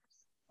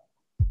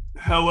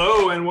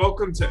Hello and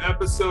welcome to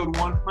episode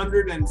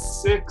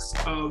 106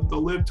 of the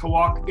Live to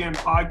Walk Again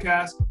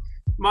podcast.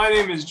 My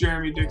name is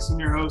Jeremy Dixon,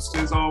 your host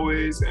as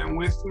always, and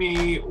with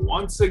me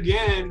once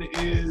again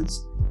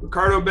is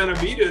Ricardo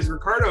Benavides.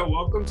 Ricardo,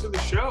 welcome to the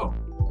show.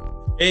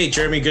 Hey,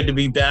 Jeremy, good to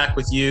be back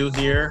with you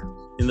here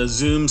in the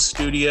Zoom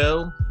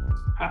studio.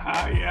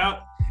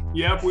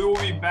 Yep, we will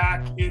be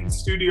back in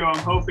studio, I'm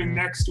hoping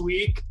next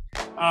week.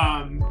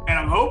 And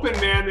I'm hoping,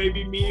 man,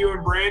 maybe me, you,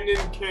 and Brandon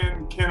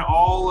can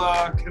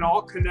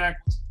all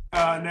connect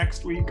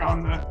next week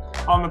on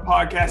the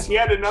podcast. He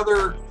had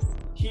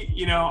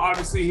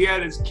obviously he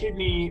had his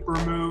kidney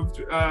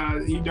removed.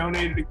 He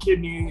donated a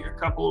kidney a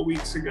couple of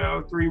weeks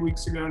ago, 3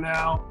 weeks ago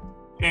now,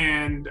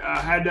 and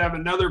had to have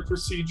another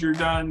procedure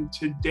done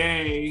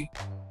today.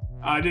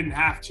 I didn't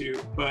have to,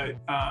 but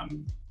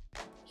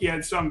he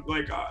had some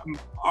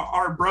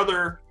our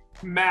brother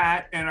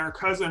Matt and our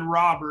cousin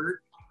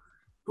Robert,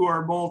 who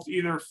are both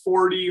either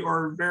 40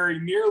 or very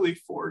nearly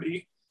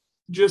 40,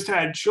 just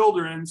had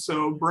children.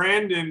 So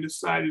Brandon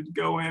decided to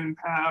go in and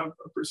have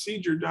a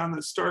procedure done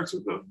that starts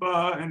with a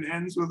V and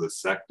ends with a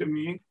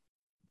vasectomy.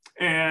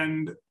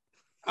 And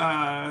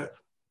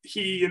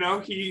he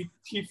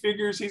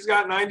figures he's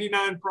got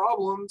 99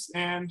 problems,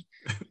 and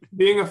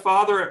being a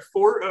father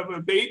of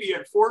a baby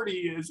at 40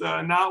 is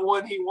not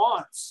what he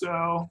wants.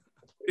 So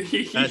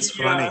That's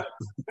funny.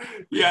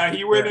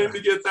 He went in to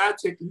get that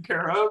taken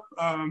care of.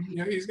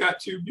 He's got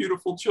two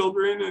beautiful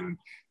children, and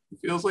he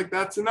feels like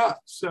that's enough.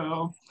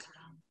 So,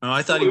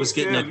 I thought he was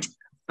getting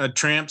a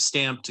tramp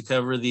stamp to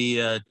cover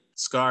the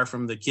scar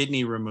from the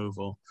kidney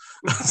removal.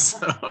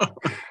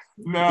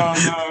 No.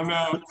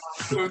 No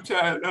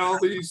I don't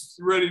think he's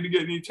ready to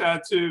get any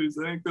tattoos.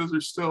 I think those are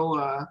still.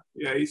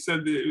 He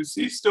said that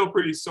he's still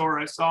pretty sore.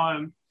 I saw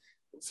him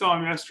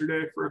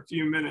yesterday for a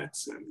few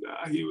minutes, and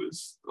he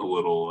was a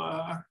little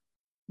I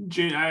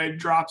had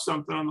dropped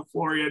something on the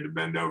floor. He had to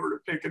bend over to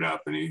pick it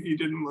up, and he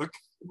didn't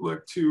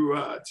look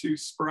too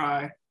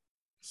spry.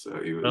 So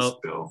he was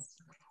still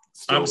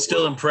I'm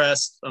still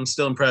impressed. I'm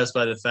still impressed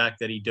by the fact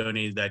that he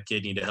donated that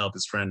kidney to help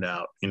his friend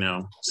out,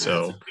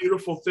 so it's a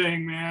beautiful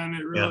thing, man.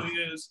 It really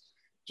is,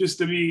 just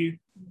to be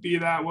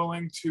that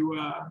willing to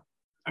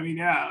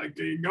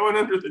going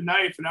under the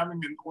knife and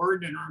having an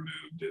organ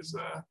removed is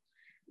a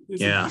big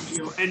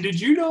deal. And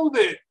did you know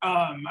that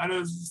I know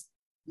this is,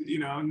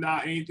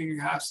 not anything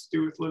that has to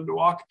do with Live to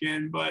Walk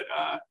Again, but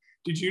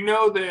did you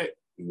know that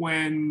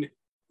when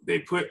they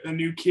put a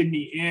new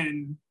kidney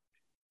in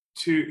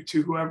to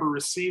whoever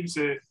receives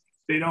it,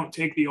 they don't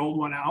take the old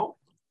one out?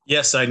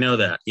 Yes, I know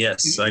that.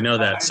 Yes, I know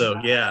that.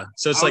 So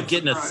it's like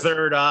getting a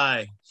third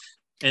eye.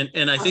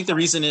 And I think the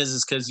reason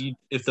is because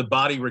if the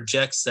body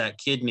rejects that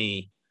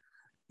kidney,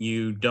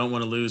 you don't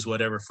want to lose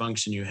whatever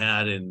function you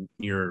had in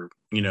your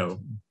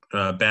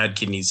bad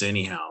kidneys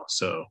anyhow.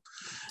 So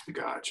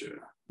gotcha.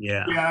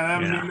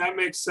 That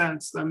makes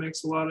sense. That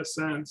makes a lot of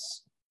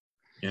sense.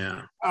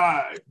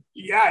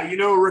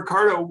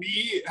 Ricardo,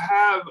 we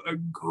have a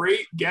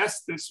great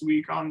guest this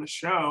week on the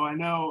show. I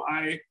know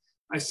I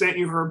sent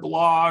you her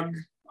blog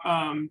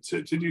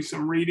to do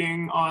some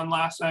reading on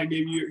last night. I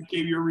gave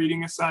you a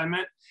reading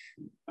assignment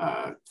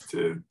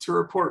to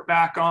report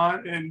back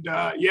on, and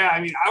I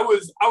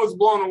was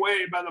blown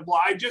away by the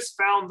blog. I just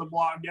found the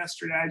blog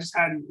yesterday. I just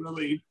hadn't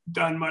really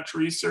done much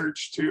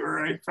research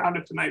I found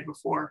it the night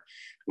before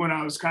when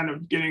I was kind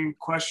of getting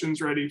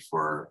questions ready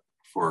for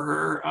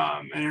her.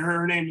 And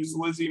her name is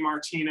Lizzie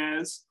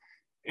Martinez,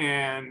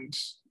 and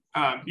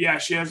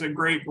she has a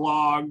great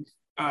blog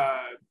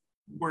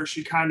where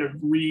she kind of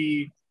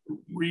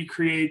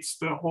recreates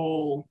the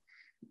whole,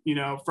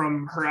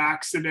 from her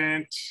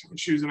accident.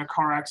 She was in a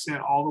car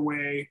accident all the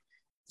way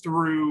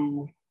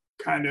through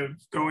kind of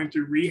going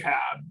through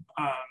rehab.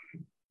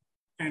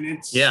 And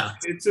it's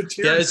a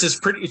tear. Yeah,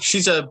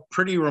 she's a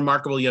pretty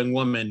remarkable young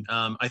woman.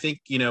 I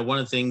think, one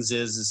of the things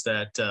is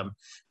that,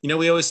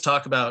 we always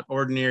talk about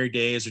ordinary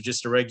days or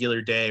just a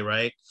regular day,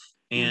 right?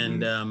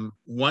 And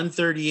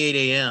 1:38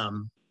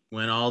 a.m.,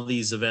 when all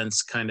these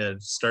events kind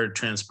of started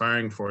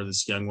transpiring for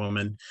this young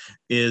woman,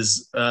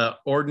 is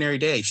ordinary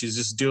day. She's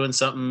just doing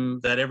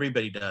something that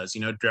everybody does,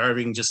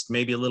 driving just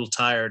maybe a little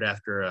tired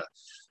after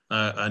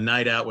a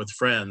night out with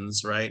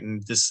friends, right?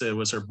 And this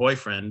was her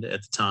boyfriend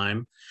at the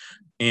time.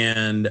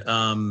 And,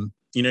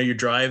 you're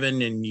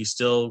driving and you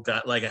still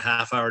got like a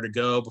half hour to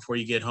go before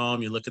you get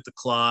home. You look at the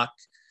clock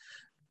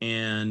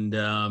and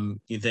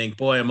you think,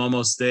 boy, I'm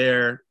almost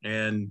there.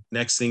 And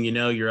next thing you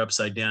know, you're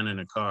upside down in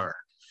a car.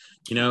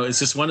 It's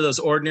just one of those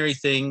ordinary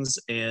things.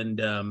 And,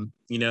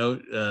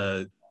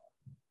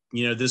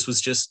 this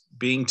was just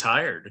being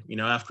tired,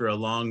 after a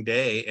long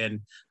day. And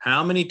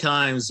how many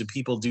times do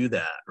people do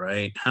that,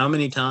 right? How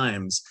many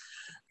times,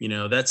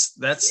 that's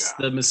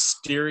the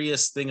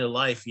mysterious thing of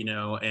life,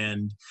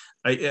 and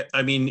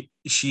I mean,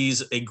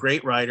 she's a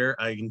great writer.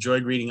 I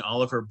enjoyed reading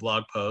all of her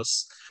blog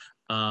posts.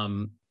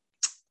 I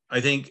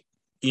think,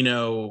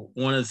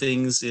 one of the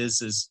things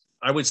is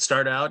I would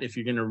start out, if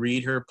you're going to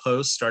read her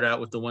posts, start out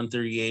with the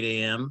 1:38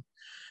 a.m.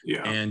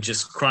 and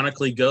just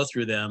chronically go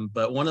through them.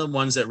 But one of the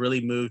ones that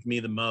really moved me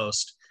the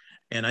most,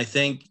 And I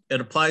think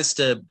it applies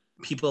to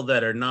people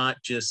that are not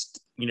just,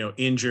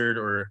 injured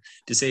or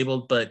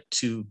disabled, but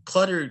to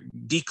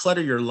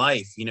declutter your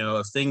life,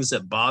 of things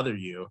that bother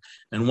you.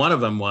 And one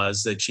of them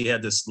was that she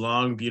had this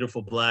long,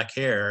 beautiful black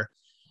hair,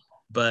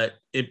 but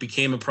it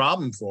became a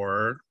problem for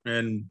her.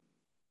 And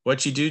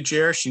what you do,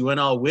 Jer? She went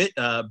all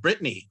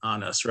Britney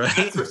on us, right?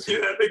 I think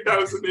that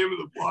was the name of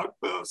the blog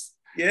post.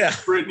 Yeah.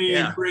 Britney,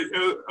 yeah.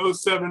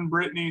 07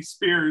 Britney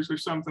Spears or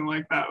something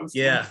like that was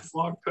the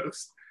blog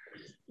post.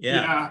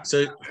 Yeah.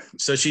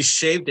 So she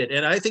shaved it.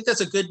 And I think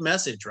that's a good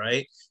message,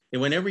 right?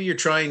 And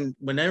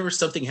whenever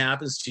something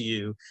happens to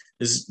you,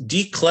 is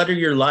declutter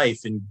your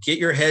life and get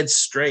your head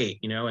straight,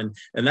 and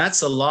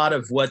that's a lot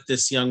of what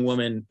this young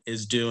woman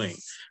is doing,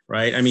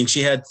 right? I mean,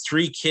 she had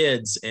 3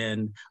 kids,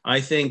 and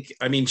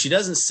she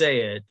doesn't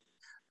say it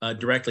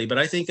directly, but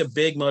I think a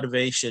big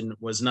motivation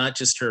was not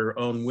just her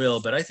own will,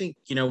 but I think,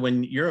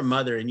 when you're a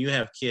mother and you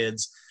have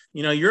kids,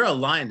 you're a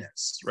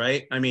lioness,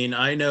 right? I mean,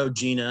 I know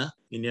Gina,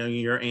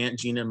 your Aunt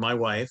Gina, my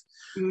wife,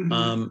 they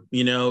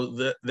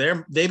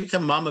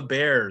become mama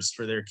bears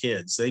for their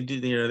kids. They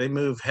do, they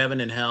move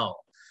heaven and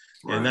hell.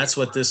 Right. And that's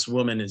what this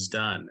woman has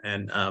done.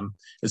 And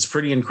it's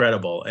pretty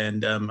incredible.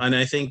 And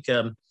I think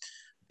the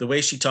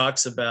way she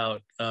talks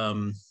about,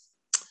 COVID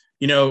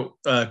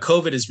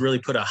has really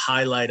put a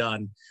highlight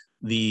on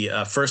the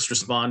first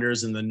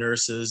responders and the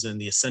nurses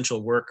and the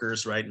essential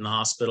workers, right, in the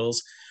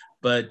hospitals.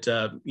 But,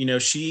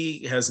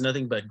 she has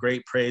nothing but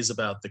great praise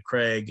about the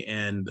Craig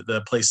and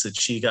the place that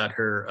she got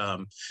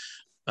her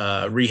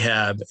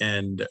rehab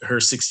and her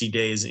 60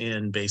 days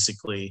in,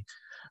 basically.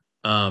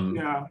 And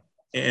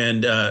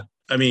that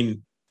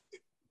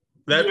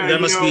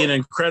must be an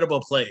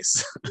incredible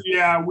place.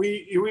 Yeah,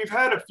 we've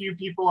had a few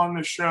people on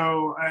the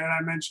show, and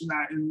I mentioned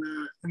that in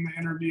the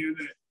interview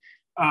that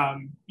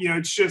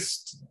it's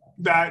just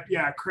that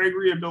Craig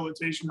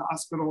Rehabilitation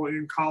Hospital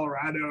in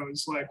Colorado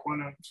is like one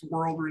of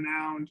world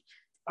renowned,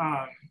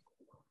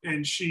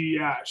 and she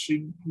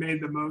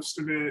made the most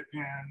of it,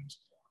 and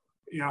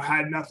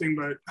had nothing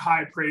but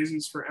high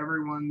praises for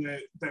everyone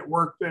that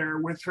worked there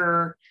with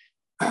her.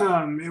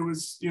 It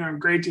was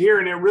great to hear,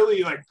 and it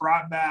really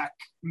brought back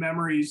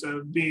memories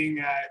of being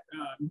at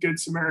Good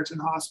Samaritan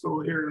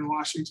Hospital here in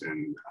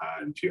Washington,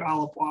 in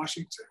Puyallup,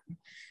 Washington,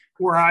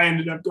 where I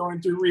ended up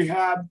going through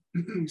rehab.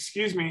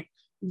 Excuse me.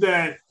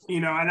 That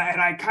and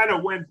I kind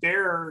of went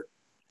there,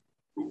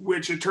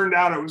 which it turned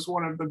out it was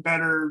one of the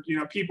better.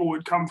 People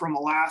would come from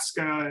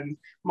Alaska and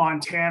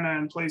Montana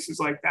and places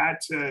like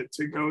that to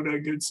go to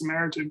Good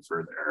Samaritan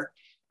for their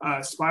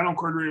spinal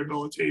cord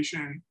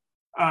rehabilitation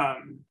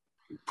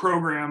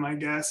program, I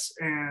guess.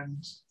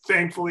 And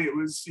thankfully it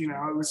was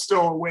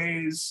still a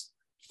ways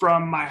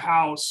from my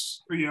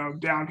house,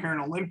 down here in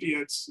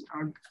Olympia. It's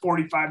a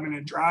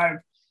 45-minute drive.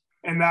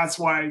 And that's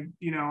why,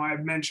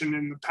 I've mentioned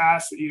in the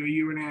past that,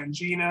 you and Aunt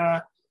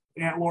Gina,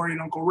 Aunt Lori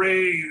and Uncle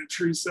Ray, Aunt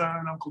Teresa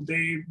and Uncle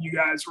Dave, you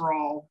guys were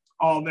all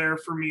there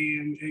for me.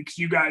 And because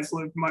you guys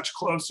lived much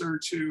closer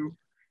to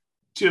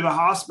the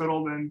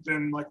hospital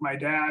than like my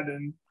dad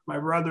and my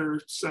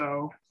brother.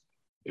 So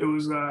it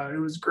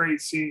was great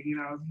seeing,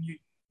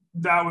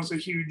 that was a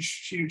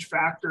huge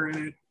factor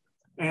in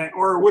it.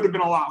 Or it would have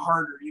been a lot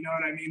harder, you know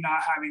what I mean?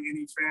 Not having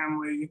any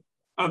family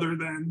other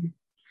than,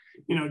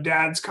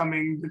 dad's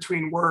coming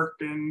between work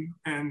and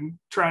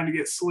trying to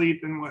get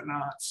sleep and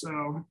whatnot.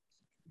 So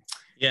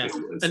yeah.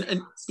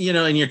 And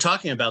you're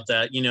talking about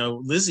that,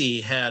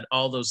 Lizzie had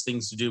all those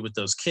things to do with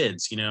those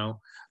kids,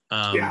 now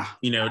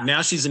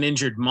she's an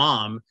injured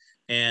mom,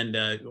 and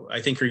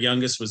I think her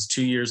youngest was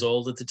 2 years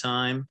old at the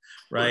time.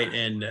 Right.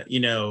 And,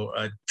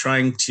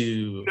 trying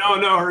to.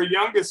 No, her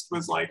youngest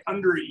was like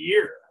under a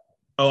year.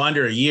 Oh,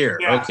 under a year.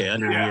 Yeah. Okay.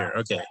 Under a year.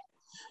 Okay.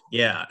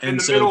 Yeah. And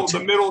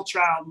the middle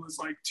child was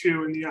like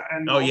 2 and the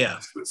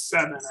oldest was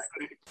 7, I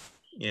think.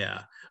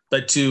 Yeah.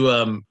 But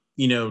to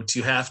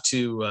have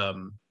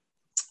to,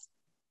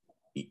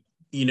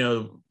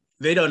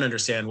 they don't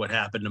understand what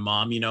happened to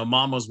mom.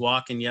 Mom was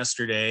walking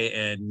yesterday,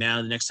 and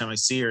now the next time I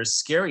see her, it's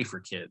scary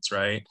for kids.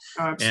 Right.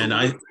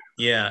 Absolutely.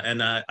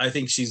 And I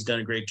think she's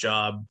done a great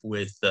job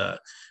with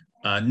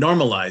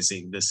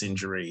normalizing this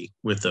injury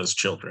with those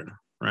children.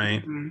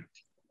 Right. Mm-hmm.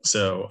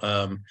 So,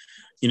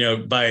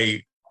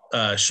 by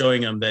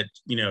showing them that,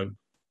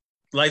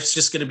 life's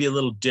just going to be a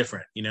little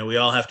different. We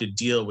all have to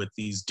deal with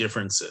these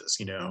differences,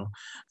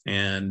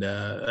 and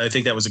I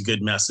think that was a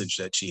good message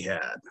that she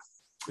had.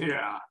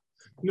 Yeah,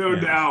 no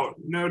doubt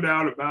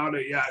about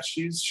it. Yeah.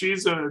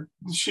 She's an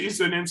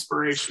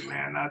inspiration,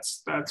 man.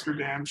 That's for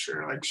damn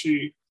sure. Like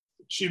she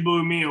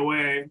blew me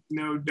away,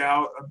 no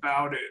doubt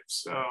about it.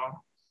 So,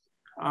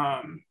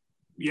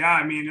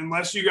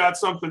 unless you got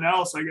something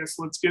else, I guess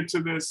let's get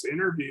to this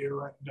interview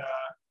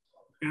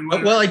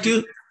well, I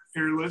do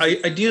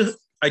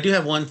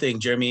have one thing,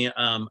 Jeremy.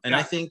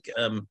 I think,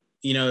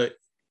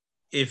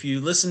 if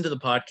you listen to the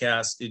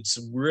podcast, it's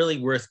really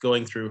worth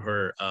going through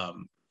her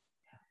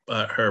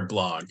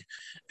blog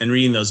and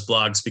reading those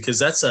blogs, because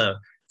that's a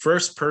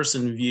first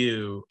person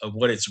view of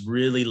what it's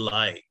really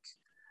like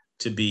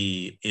to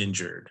be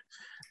injured.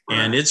 Right.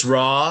 And it's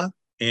raw,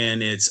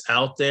 and it's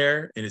out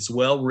there and it's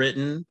well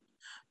written.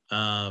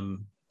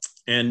 And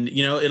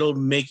it'll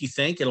make you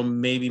think, it'll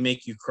maybe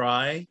make you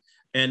cry,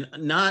 and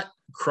not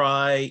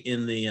cry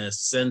in the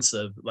sense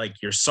of like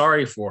you're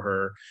sorry for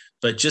her,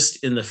 but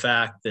just in the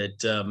fact that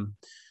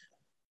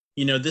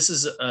this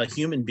is a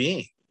human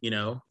being.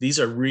 These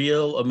are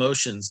real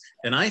emotions,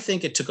 and I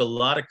think it took a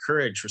lot of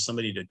courage for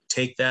somebody to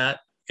take that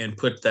and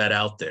put that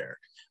out there.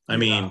 I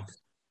mean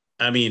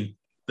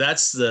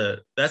that's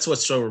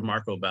what's so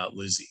remarkable about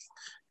Lizzie.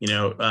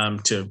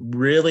 To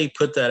really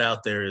put that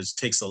out there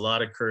takes a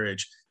lot of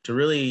courage to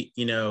really,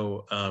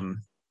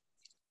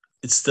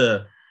 it's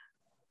the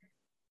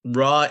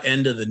raw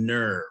end of the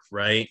nerve,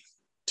 right?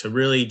 To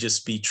really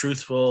just be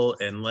truthful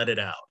and let it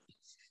out.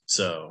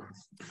 So.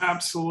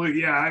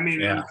 Absolutely. Yeah. I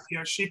mean,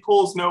 she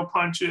pulls no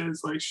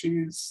punches. Like,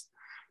 she's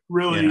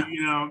really,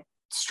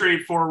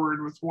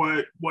 straightforward with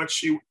what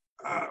she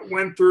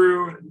went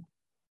through, and,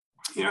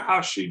 how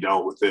she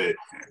dealt with it.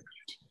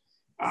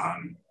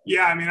 And,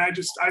 I mean, I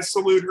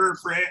salute her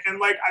for it. And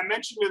like I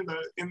mentioned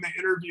in the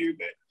interview,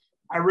 that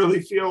I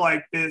really feel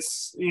like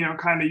this,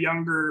 kind of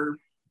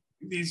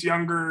these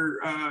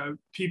younger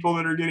people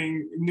that are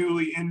getting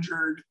newly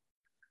injured,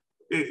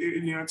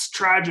 it's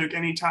tragic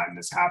anytime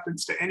this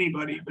happens to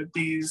anybody, but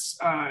these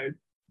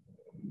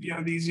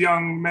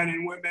young men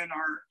and women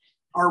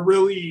are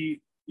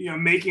really,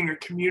 making a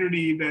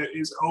community that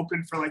is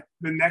open for like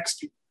the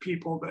next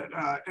people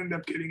that end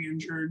up getting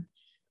injured,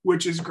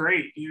 which is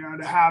great,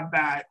 to have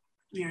that.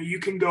 You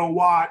can go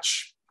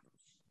watch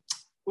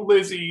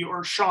Lizzie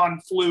or Sean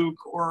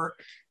Fluke or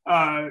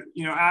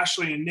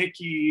Ashley and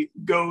Nikki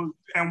go,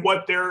 and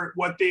what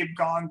they've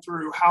gone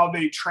through, how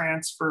they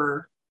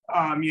transfer,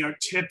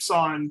 tips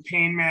on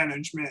pain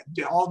management,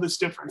 all this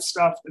different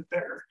stuff that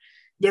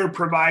they're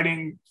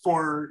providing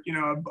for,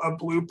 a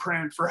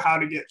blueprint for how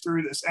to get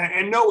through this,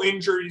 and no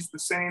injury is the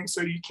same.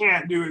 So you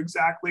can't do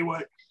exactly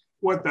what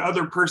the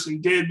other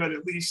person did, but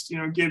at least,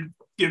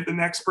 give the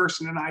next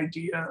person an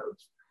idea of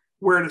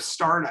where to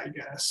start, I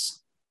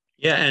guess.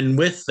 Yeah. And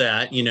with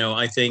that,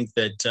 I think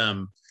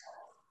that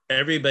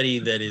everybody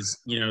that is,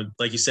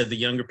 like you said, the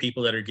younger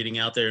people that are getting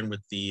out there, and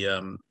with the,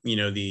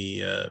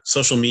 the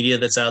social media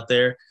that's out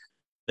there,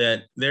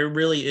 that there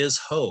really is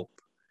hope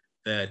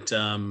that,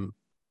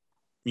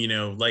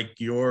 like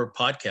your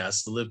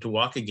podcast, The Live to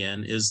Walk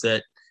Again, is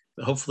that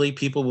hopefully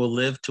people will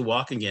live to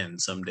walk again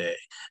someday,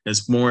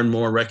 as more and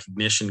more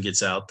recognition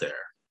gets out there,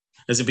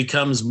 as it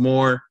becomes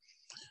more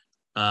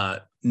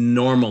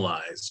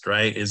normalized,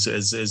 right?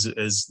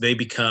 As they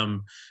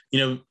become,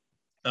 when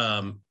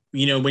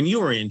you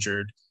were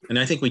injured, and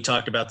I think we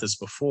talked about this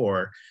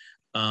before,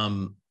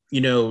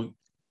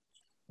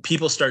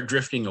 people start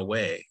drifting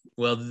away.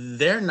 Well,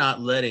 they're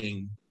not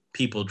letting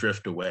people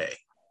drift away,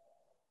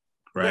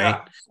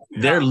 right?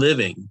 Yeah. They're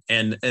living,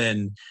 and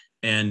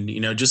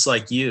just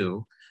like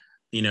you,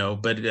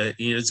 but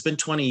it's been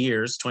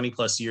 20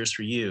 plus years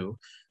for you,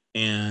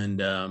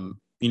 and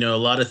a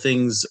lot of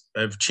things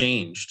have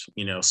changed.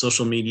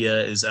 Social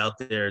media is out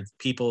there.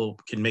 People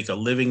can make a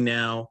living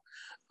now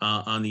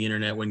on the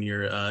internet when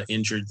you're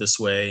injured this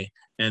way.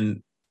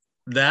 And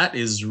that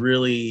is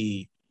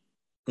really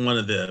one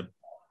of the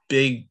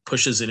big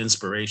pushes and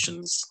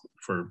inspirations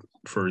for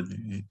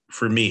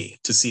me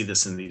to see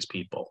this in these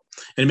people.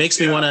 And it makes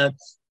me want to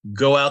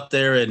go out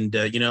there and,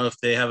 if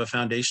they have a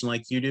foundation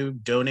like you do,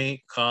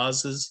 donate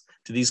to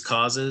these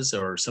causes,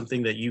 or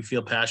something that you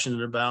feel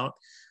passionate about.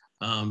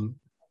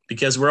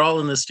 Because we're all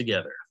in this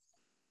together.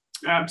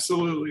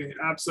 Absolutely.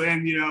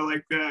 And,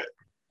 like that,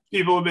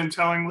 people have been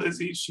telling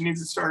Lizzie she needs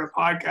to start a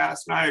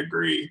podcast, and I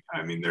agree.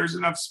 I mean, there's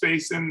enough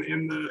space in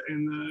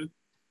the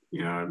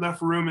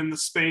enough room in the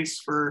space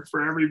for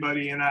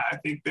everybody. And I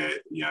think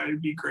that,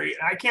 it'd be great.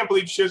 And I can't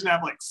believe she doesn't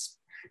have like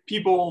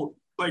people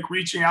like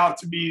reaching out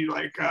to be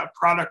like a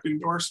product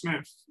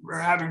endorsement, or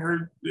having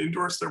her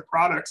endorse their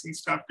products and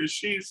stuff. Cause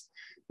she's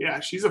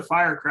a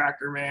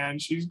firecracker, man.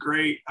 She's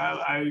great.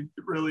 I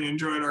really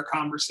enjoyed our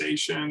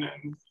conversation,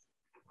 and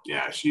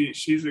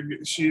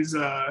she's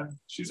a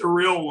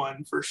real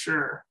one for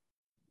sure.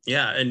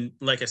 Yeah. And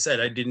like I said,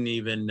 I didn't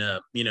even,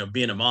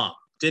 being a mom,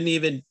 didn't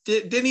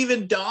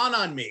even dawn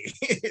on me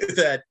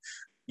that,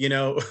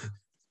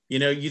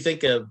 you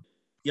think of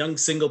young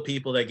single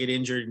people that get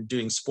injured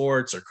doing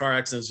sports or car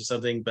accidents or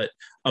something, but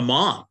a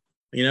mom,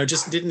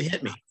 just didn't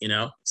hit me,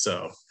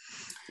 so.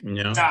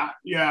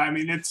 Yeah. I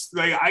mean, it's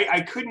like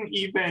I couldn't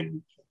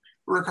even,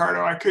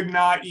 Ricardo, I could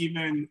not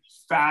even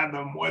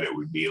fathom what it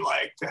would be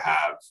like to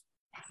have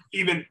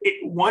even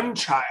one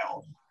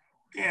child,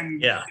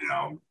 and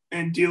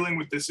and dealing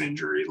with this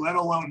injury, let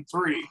alone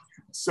three.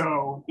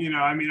 So,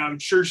 I mean, I'm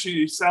sure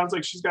she sounds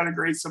like she's got a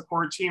great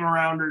support team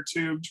around her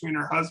too, between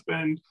her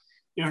husband,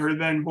 her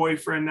then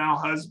boyfriend, now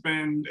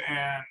husband,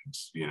 and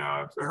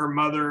her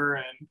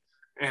mother,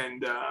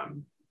 and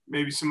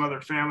maybe some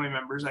other family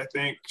members, I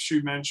think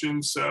she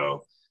mentioned.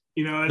 So,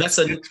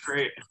 it's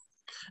great.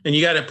 And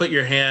you got to put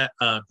your hat,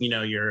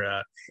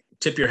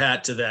 tip your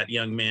hat to that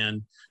young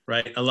man,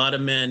 right? A lot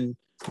of men,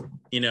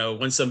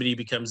 when somebody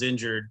becomes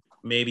injured,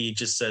 maybe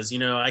just says,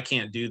 I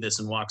can't do this,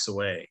 and walks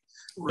away.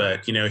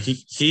 Right. But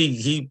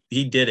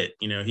he did it.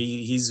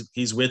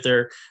 He's with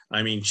her.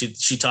 I mean,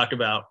 she talked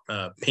about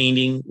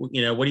painting. What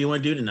do you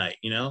want to do tonight?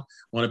 Want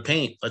to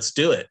paint? Let's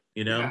do it.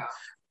 Yeah.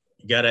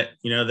 You got it.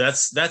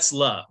 That's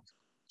love.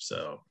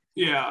 So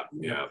yeah.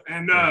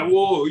 And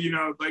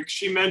like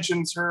she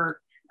mentions her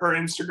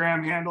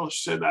Instagram handle.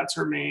 She said that's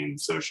her main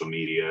social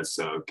media.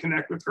 So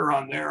connect with her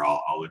on there.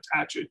 I'll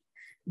attach it,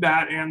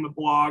 that and the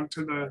blog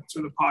to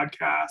the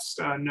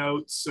podcast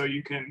notes, so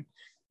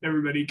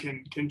everybody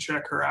can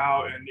check her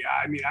out. And yeah,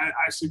 I mean,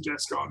 I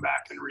suggest going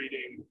back and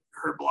reading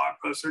her blog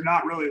posts. They're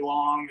not really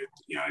long.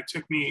 It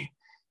took me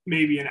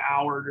maybe an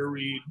hour to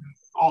read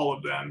all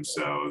of them,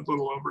 so a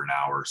little over an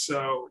hour.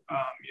 So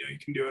you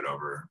can do it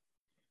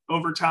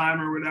over time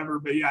or whatever.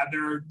 But yeah,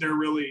 they're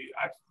really,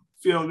 I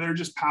feel they're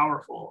just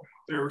powerful.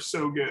 They're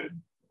so good.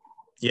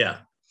 Yeah.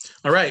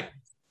 All right.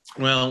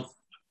 Well,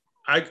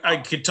 I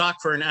could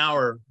talk for an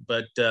hour,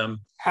 but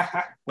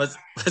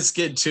let's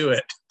get to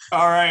it.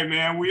 All right,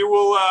 man. We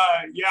will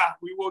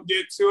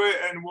get to it,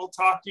 and we'll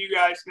talk to you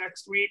guys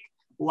next week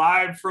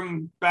live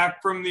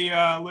back from the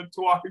Live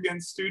to Walk Again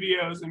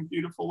studios in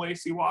beautiful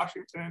Lacey,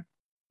 Washington.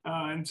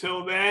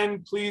 Until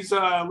then, please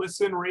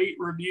listen, rate,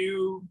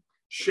 review,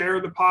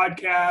 share the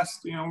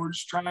podcast. We're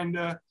just trying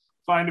to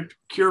find a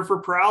cure for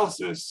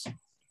paralysis.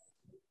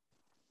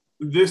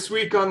 This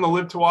week on the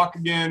Live to Walk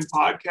Again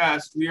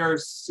podcast, we are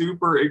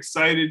super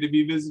excited to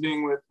be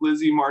visiting with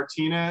Lizzie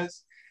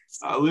Martinez.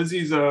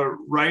 Lizzie's a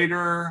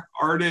writer,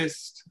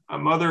 artist, a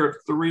mother of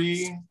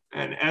 3,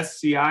 an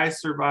SCI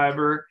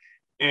survivor,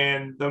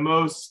 and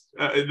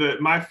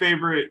my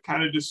favorite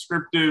kind of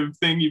descriptive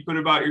thing you put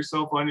about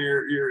yourself on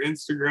your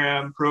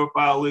Instagram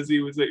profile,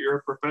 Lizzie, was that you're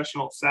a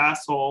professional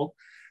sasshole.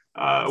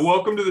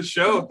 Welcome to the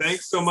show.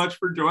 Thanks so much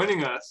for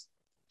joining us.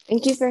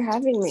 Thank you for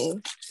having me.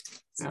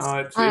 No,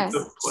 it's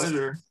a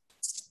pleasure.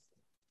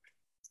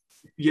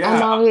 Yeah.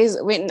 I'm always,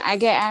 when I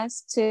get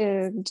asked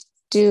to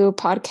do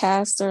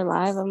podcasts or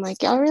live, I'm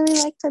like, y'all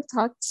really like to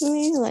talk to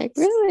me? Like,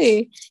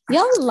 really?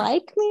 Y'all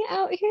like me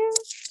out here?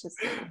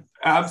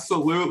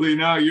 Absolutely.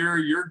 No,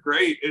 you're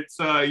great. It's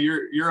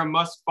you're a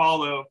must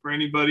follow for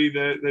anybody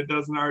that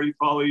doesn't already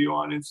follow you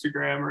on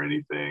Instagram or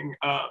anything.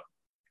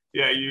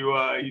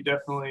 You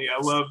definitely,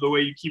 I love the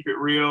way you keep it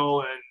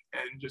real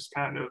and just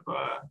kind of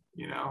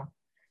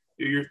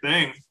do your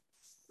thing.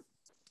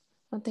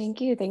 Well,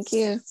 thank you.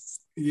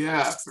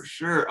 Yeah, for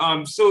sure.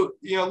 So,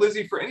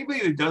 Lizzie, for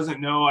anybody that doesn't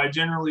know, I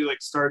generally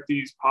start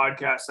these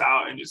podcasts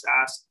out and just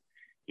ask,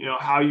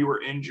 how you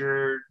were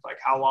injured, like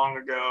how long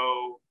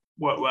ago,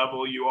 what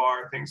level you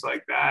are, things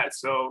like that.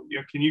 So,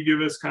 can you give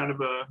us kind of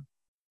a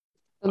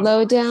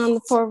lowdown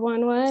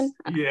 411?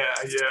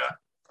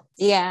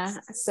 Yeah.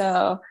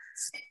 So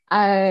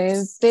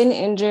I've been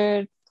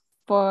injured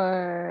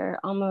for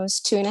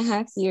almost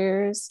 2.5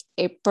 years.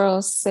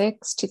 April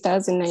 6,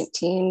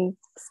 2019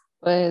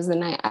 was the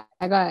night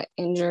I got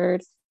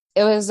injured.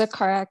 It was a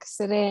car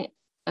accident.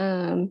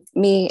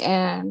 Me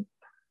and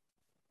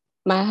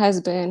my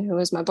husband, who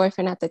was my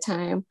boyfriend at the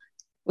time,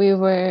 we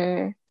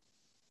were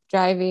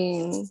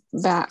driving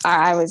back.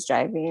 I was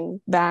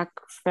driving back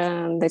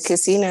from the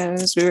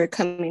casinos. We were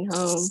coming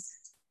home,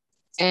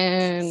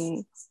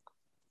 and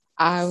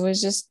I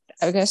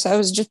guess I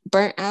was just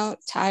burnt out,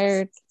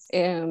 tired.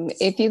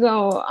 If you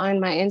go on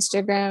my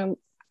Instagram,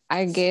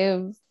 I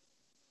give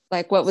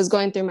what was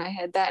going through my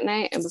head that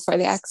night and before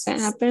the accident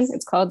happened.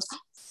 It's called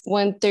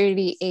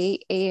 1:38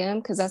 a.m.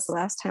 because that's the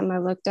last time I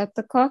looked at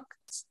the clock.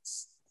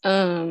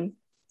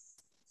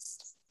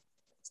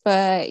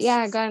 But yeah,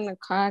 I got in a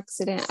car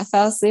accident. I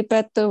fell asleep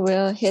at the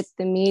wheel, hit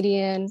the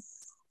median,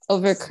 tried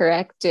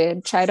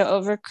to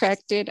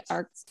overcorrect it.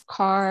 Our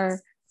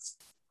car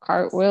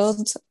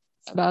cartwheeled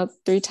about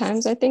 3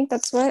 times. I think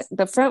that's what.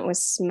 The front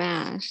was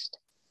smashed.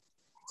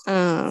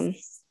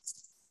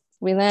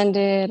 We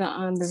landed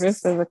on the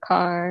roof of the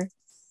car.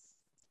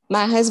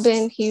 My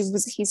husband,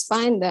 he's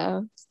fine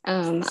though.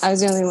 I was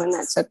the only one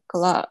that took a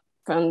lot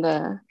from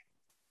the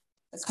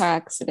car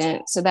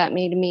accident. So that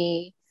made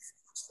me,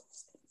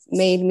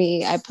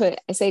 I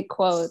say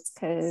quotes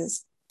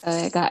because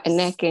I got a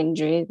neck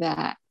injury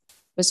that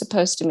was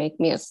supposed to make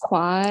me a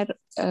quad.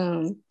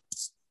 Or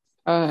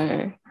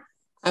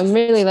I'm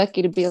really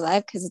lucky to be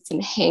alive because it's in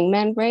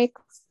hangman break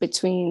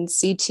between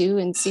C2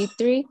 and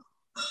C3.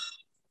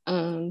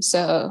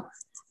 So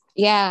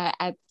yeah,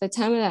 at the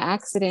time of the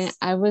accident,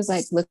 I was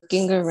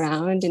looking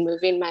around and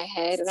moving my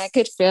head, and I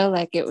could feel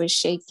it was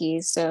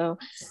shaky. So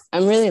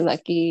I'm really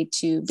lucky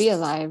to be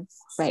alive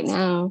right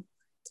now.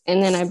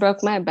 And then I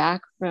broke my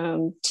back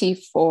from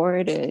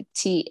T4 to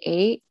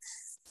T8,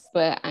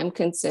 but I'm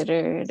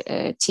considered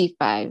a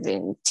T5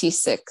 and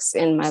T6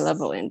 in my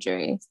level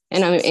injury,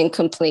 and I'm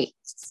incomplete.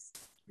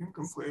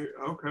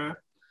 Okay.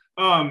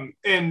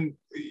 And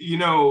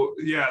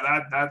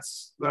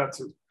that's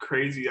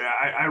crazy.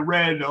 I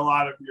read a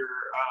lot of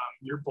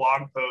your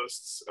blog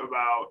posts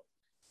about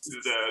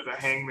the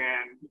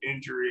hangman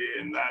injury,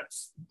 and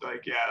that's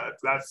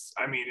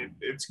I mean,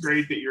 it's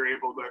great that you're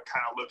able to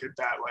kind of look at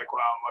that wow,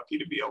 I'm lucky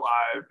to be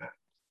alive.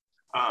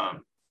 And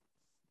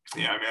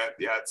Yeah, I mean,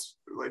 yeah, it's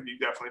like you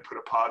definitely put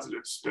a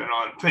positive spin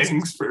on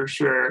things for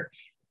sure.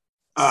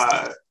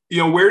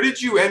 Where did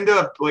you end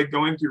up like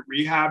going through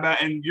rehab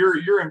at? And you're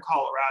in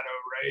Colorado,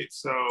 right?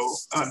 So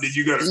did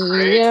you go to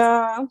Craig?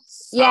 Yeah,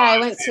 I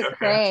went to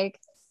Craig.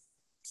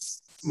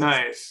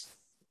 Nice.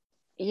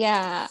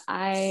 Yeah,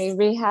 I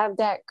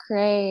rehabbed at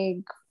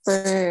Craig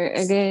for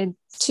a good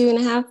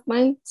 2.5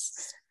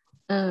 months.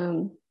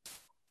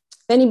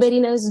 If anybody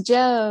knows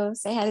Joe,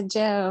 say hi to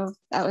Joe.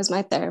 That was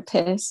my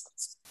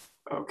therapist.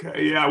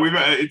 Okay, yeah,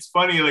 it's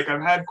funny, like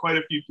I've had quite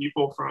a few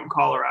people from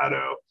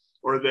Colorado,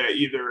 or that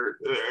either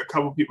a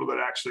couple people that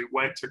actually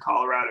went to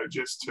Colorado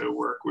just to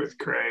work with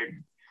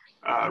Craig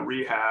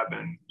rehab,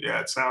 and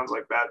yeah, it sounds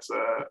like that's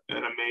an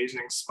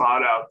amazing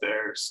spot out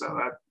there. So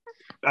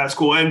that's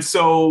cool. And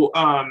so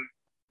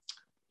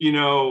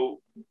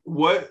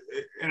what,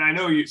 and I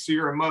know so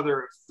you're a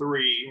mother of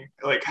 3,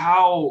 like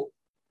how,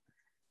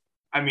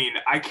 I mean,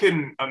 I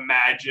couldn't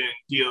imagine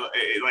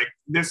like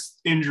this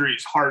injury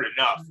is hard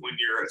enough when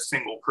you're a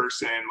single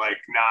person, like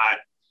not,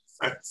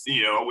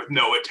 with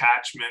no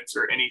attachments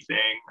or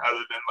anything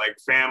other than like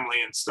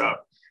family and stuff.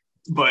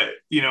 But,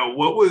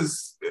 what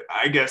was,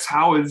 I guess,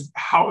 how has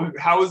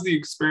the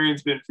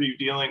experience been for you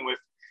dealing with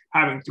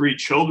having 3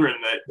 children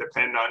that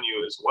depend on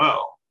you as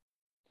well?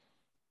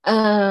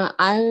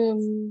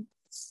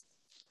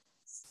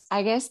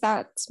 I guess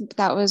that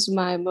was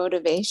my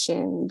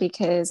motivation,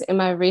 because in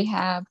my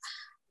rehab,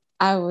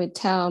 I would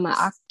tell my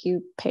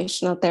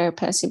occupational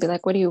therapist, he'd be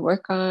like, what do you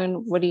work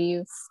on?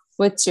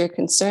 What's your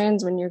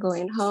concerns when you're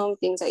going home?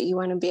 Things that you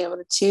want to be able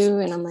to do.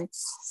 And I'm like,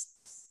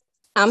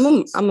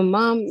 I'm a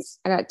mom.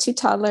 I got 2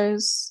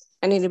 toddlers.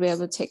 I need to be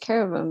able to take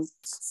care of them.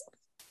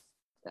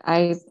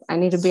 I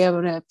need to be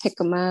able to pick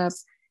them up,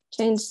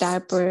 change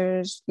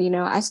diapers.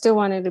 I still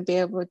wanted to be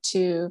able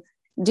to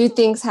do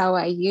things how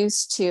I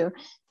used to.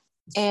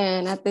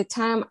 And at the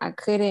time, I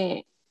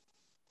couldn't.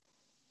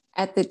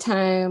 At the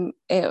time,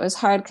 it was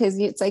hard because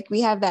it's like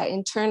we have that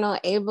internal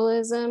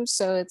ableism.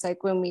 So it's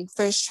like when we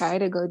first try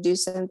to go do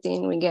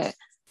something, we get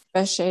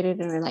frustrated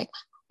and we're like,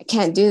 I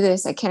can't do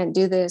this. I can't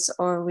do this.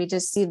 Or we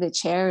just see the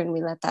chair and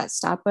we let that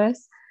stop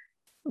us.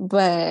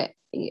 But,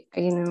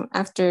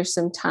 after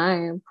some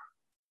time,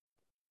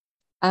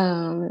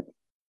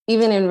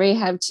 even in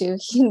rehab too,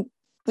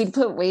 we'd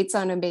put weights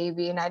on a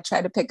baby and I'd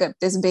try to pick up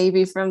this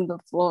baby from the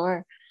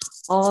floor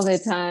all the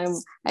time.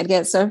 I'd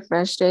get so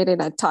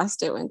frustrated. I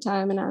tossed it one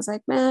time and I was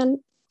like,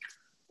 man,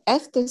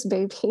 F this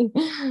baby.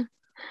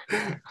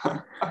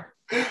 How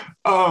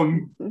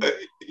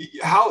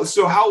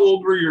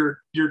old were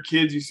your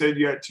kids? You said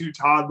you had 2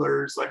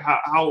 toddlers. Like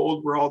how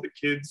old were all the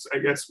kids, I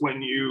guess,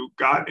 when you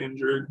got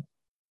injured?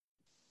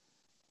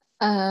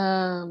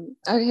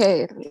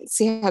 Okay, let's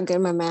see how good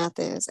my math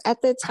is.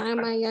 At the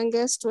time, my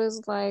youngest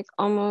was like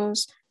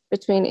almost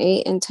between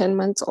 8 and 10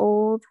 months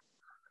old.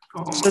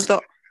 Oh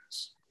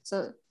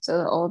so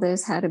the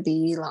oldest had to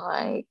be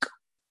like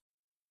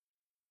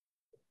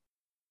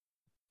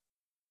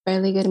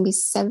barely gonna be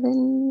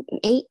 7,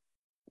 8.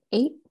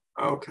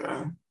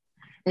 Okay.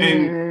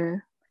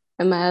 And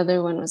my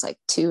other one was like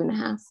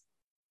 2.5.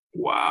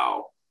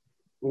 Wow.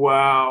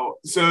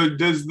 So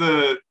does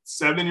the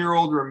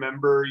 7-year-old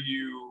remember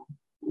you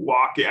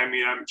walking? I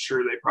mean, I'm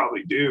sure they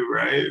probably do,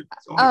 right?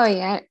 Oh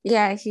yeah,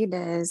 he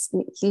does.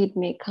 He'd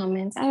make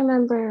comments. I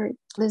remember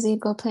Lizzie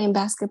go playing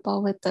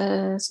basketball with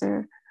us,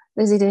 or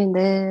Lizzie doing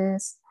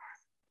this.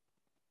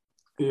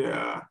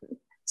 Yeah.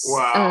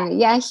 Wow.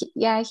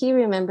 He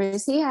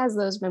remembers. He has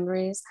those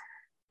memories.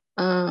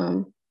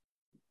 Because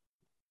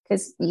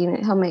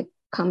he'll make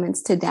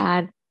comments to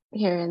Dad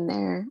here and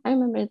there. I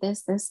remember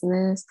this, and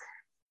this.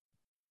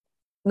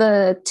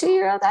 The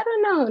 2-year-old, I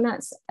don't know.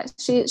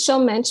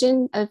 She'll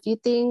mention a few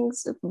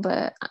things,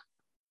 but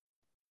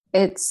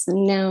it's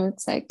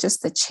like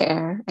just the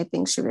chair. I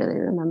think she really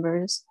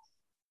remembers,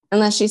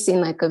 unless she's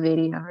seen like a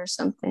video or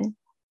something.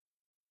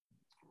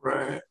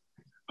 Right.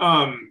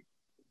 How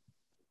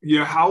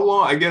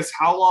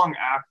long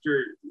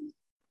after,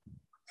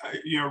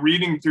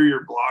 reading through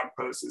your blog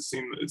post, it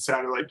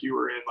sounded like you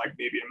were in like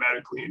maybe a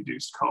medically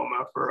induced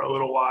coma for a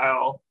little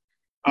while.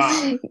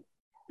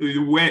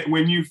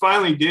 When you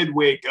finally did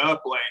wake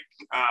up, like,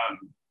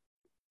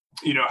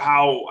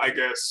 how, I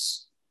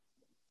guess,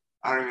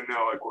 I don't even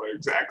know like what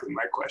exactly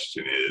my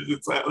question is.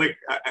 It's like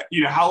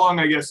how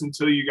long, I guess,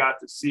 until you got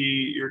to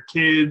see your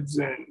kids,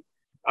 and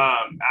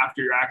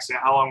after your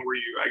accident, how long were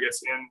you, I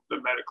guess, in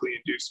the medically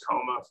induced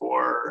coma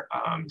for?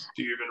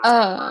 Do you even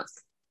remember?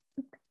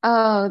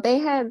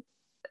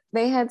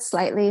 They had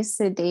slightly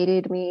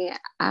sedated me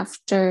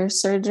after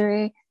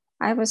surgery.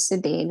 I was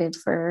sedated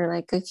for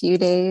like a few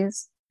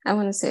days. I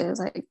want to say it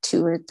was like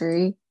 2 or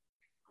 3.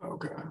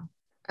 Okay.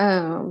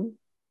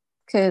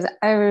 Because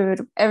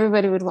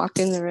everybody would walk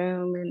in the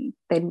room and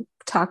they'd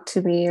talk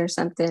to me or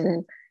something,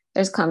 and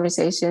there's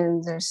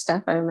conversations or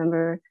stuff. I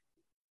remember,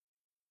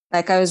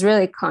 like, I was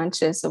really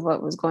conscious of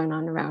what was going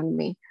on around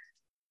me.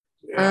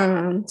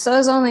 Yeah. So it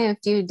was only a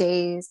few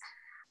days.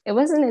 It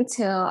wasn't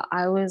until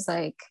I was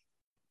like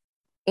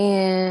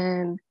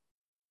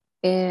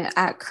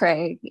at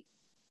Craig,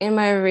 in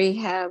my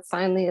rehab,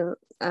 finally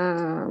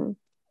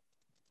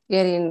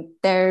getting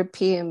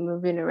therapy and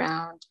moving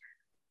around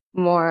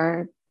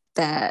more,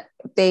 that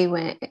they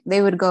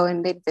would go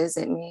and they'd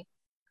visit me.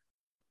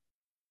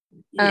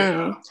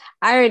 Yeah.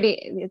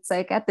 It's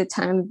like at the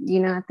time,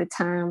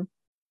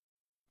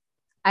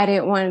 I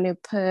didn't want to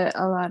put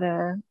a lot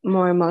of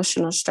more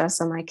emotional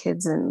stress on my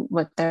kids than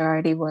what there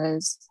already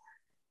was.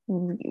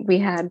 We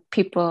had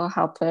people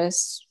help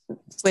us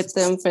with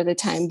them for the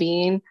time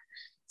being,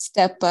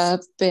 step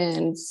up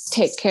and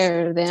take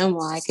care of them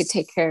while I could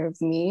take care of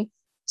me,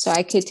 so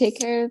I could take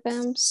care of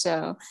them.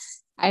 So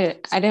I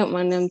didn't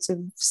want them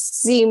to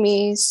see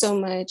me so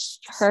much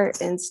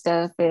hurt and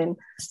stuff. And,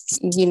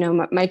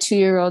 my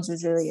 2-year-old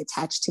was really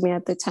attached to me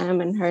at the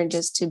time, and her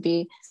just to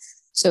be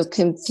so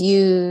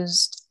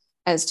confused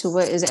as to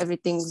what is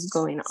everything's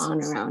going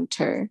on around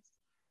her.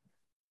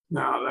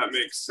 No, that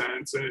makes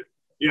sense. And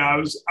yeah,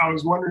 I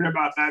was wondering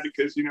about that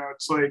because,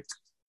 it's like,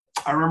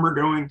 I remember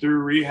going through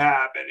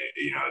rehab and,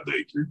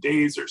 your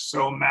days are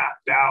so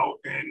mapped out,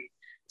 and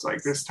it's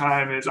like this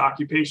time is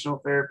occupational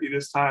therapy,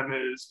 this time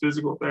is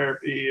physical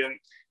therapy, and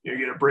you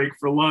get a break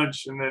for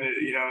lunch, and then,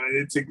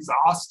 it's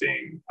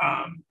exhausting.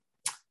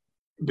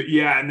 But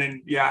yeah, and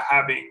then,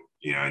 having,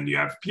 and you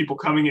have people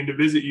coming in to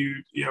visit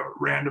you,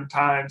 random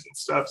times and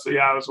stuff. So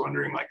yeah, I was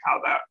wondering like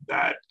how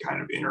that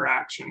kind of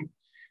interaction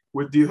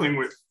with dealing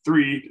with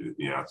 3,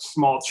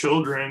 small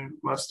children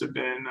must have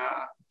been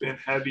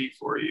heavy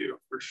for you,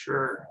 for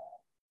sure.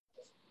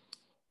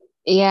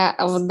 Yeah,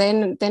 well, they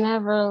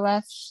never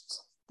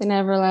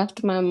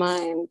left my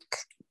mind.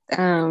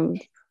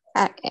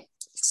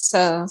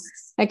 So,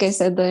 like I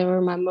said, they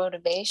were my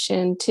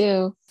motivation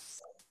too.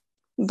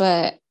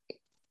 But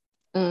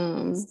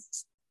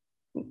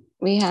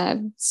we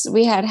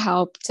had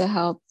help to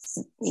help,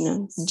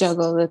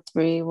 juggle the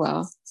 3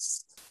 well.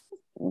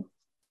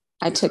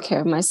 I took care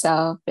of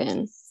myself,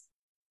 and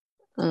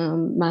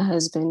my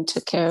husband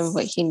took care of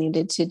what he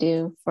needed to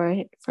do for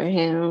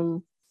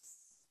him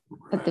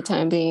at the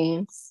time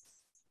being.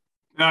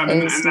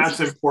 And that's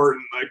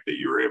important, like that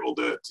you were able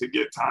to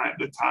get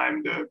the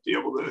time to be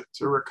able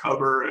to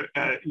recover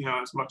at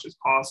as much as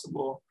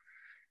possible.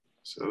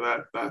 So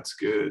that's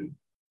good.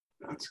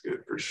 That's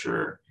good for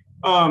sure.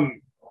 I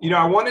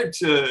wanted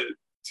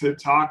to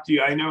talk to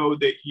you. I know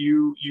that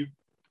you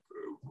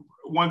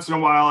once in a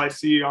while I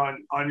see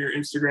on your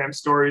Instagram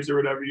stories or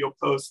whatever, you'll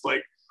post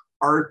like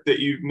art that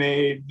you've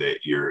made that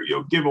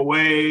you'll give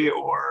away,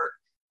 or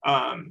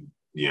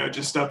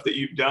just stuff that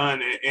you've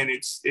done, and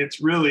it's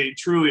really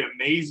truly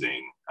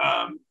amazing.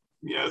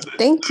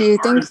 Thank you.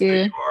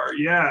 You are.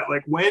 Yeah,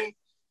 like when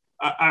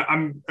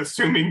I'm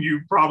assuming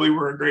you probably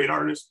were a great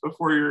artist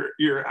before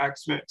your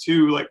accident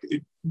too. Like,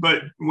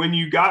 but when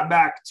you got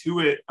back to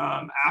it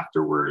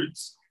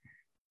afterwards,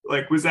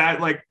 like was that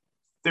like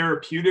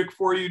therapeutic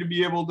for you to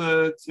be able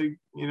to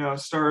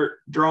start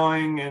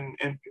drawing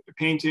and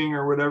painting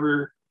or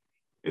whatever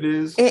it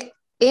is?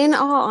 In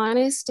all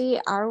honesty,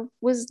 I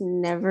was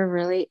never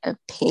really a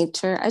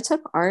painter. I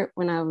took art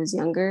when I was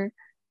younger,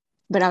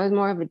 but I was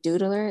more of a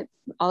doodler.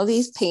 All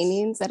these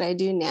paintings that I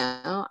do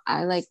now,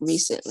 I like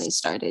recently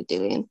started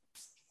doing.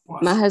 Wow.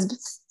 My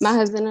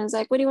husband was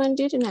like, "What do you want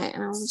to do tonight?"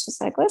 And I was just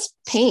like, "Let's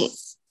paint."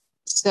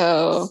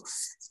 So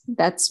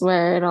that's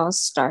where it all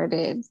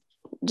started,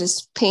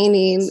 just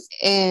painting.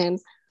 And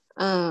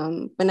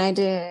when I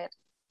did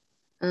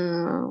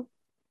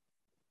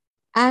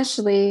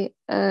Ashley,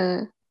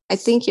 I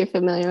think you're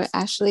familiar with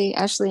Ashley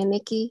and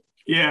Nikki.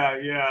 Yeah.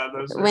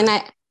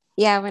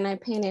 When I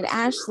painted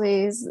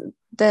Ashley's,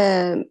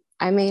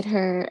 I made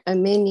her a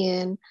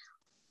minion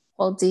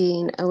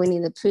holding a Winnie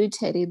the Pooh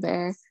teddy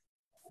bear.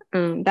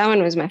 That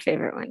one was my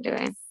favorite one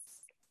doing.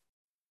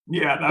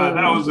 Yeah,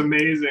 that was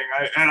amazing.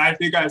 I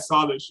think I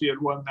saw that she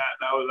had won that.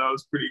 That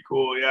was pretty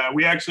cool. Yeah,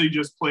 we actually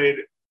just replayed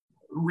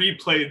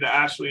the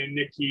Ashley and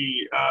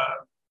Nikki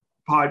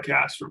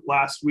podcast from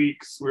last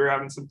week. So we were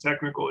having some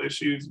technical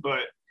issues,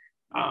 but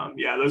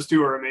those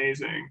 2 are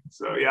amazing.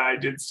 So yeah, I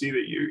did see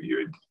that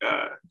you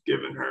had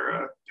given her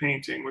a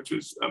painting, which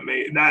was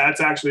amazing.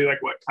 That's actually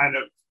like what kind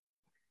of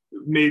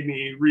made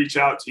me reach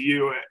out to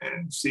you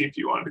and see if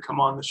you wanted to come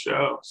on the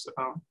show. So.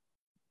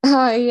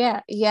 Oh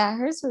yeah,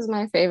 hers was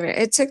my favorite.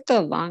 It took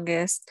the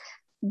longest,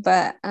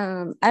 but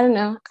I don't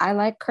know. I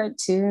like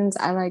cartoons.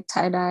 I like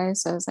tie-dye,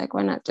 so I was like,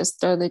 why not just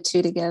throw the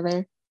 2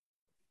 together?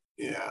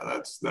 Yeah,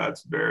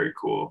 that's very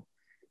cool.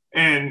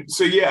 And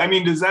so yeah, I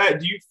mean, do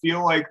you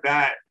feel like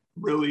that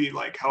really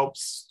like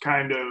helps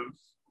kind of,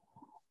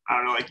 I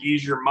don't know, like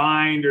ease your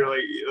mind, or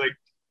like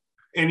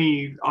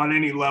on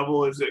any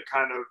level? Is it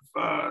kind of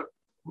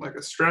like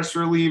a stress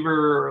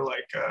reliever, or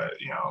like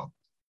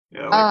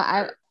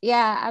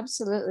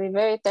absolutely,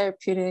 very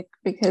therapeutic,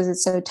 because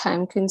it's so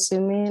time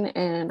consuming,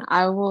 and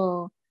I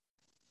will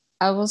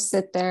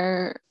sit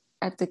there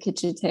at the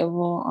kitchen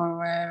table or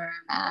wherever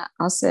I'm at.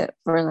 I'll sit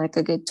for like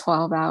a good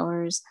 12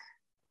 hours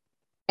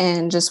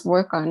and just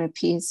work on a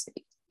piece,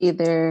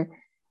 either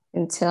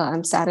until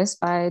I'm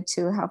satisfied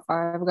to how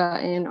far I've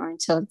gotten, or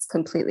until it's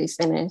completely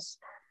finished.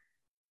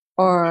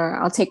 Or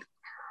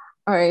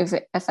or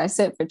if I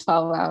sit for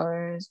 12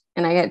 hours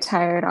and I get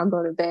tired, I'll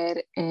go to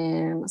bed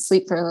and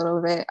sleep for a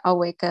little bit. I'll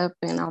wake up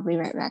and I'll be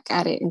right back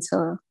at it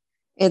until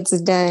it's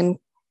done.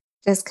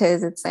 Just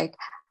because it's like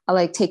I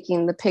like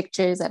taking the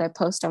pictures that I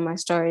post on my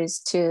stories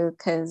too,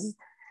 because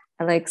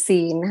I like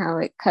seeing how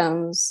it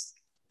comes,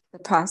 the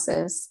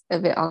process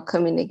of it all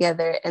coming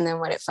together, and then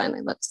what it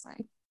finally looks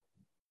like.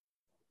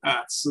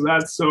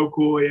 That's so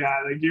cool.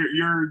 Yeah, like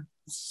you're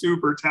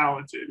super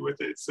talented with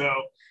it. So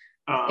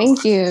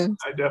Thank you.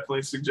 I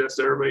definitely suggest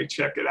everybody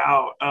check it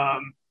out.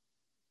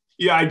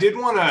 Yeah,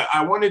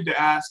 I wanted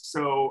to ask,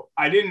 so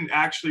I didn't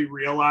actually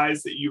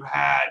realize that you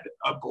had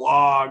a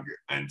blog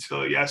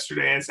until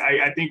yesterday. And so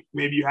I think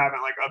maybe you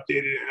haven't like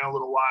updated it in a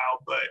little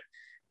while, but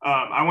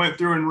I went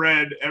through and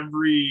read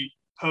every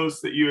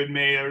post that you had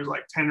made. There was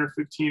like 10 or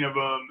 15 of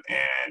them.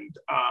 And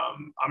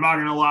I'm not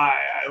going to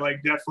lie, I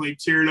like definitely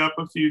teared up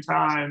a few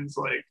times.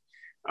 Like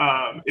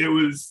it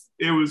was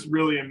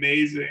really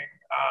amazing.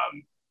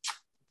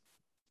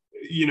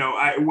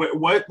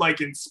 What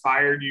like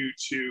inspired you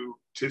to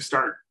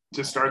start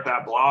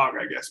that blog,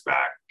 I guess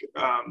back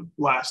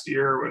last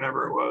year or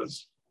whenever it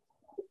was?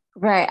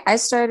 Right. I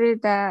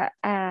started that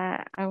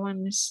I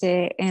want to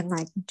say in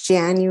like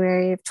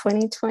January of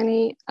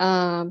 2020.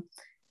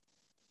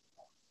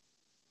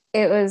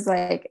 It was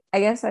like,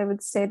 I guess I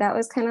would say that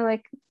was kind of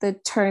like the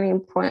turning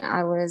point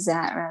I was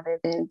at,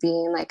 rather than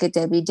being like a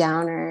Debbie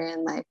Downer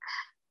and like,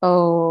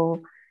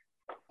 oh,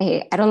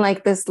 hey, I don't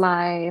like this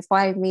life.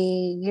 Why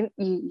me?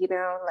 You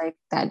know, like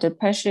that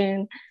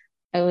depression,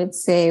 I would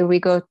say we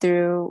go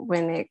through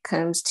when it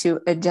comes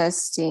to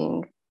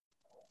adjusting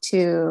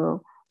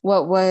to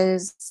what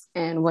was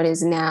and what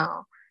is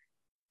now.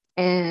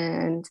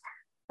 And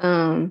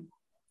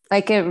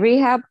like at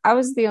rehab, I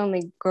was the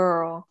only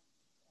girl.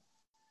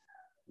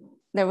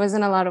 There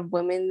wasn't a lot of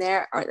women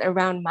there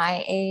around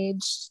my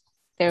age.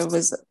 It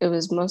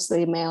was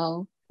mostly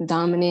male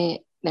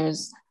dominant.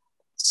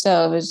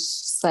 So it was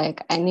just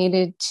like I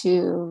needed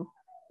to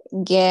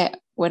get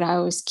what I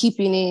was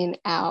keeping in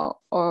out,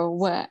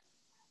 or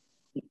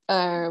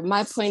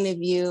my point of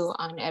view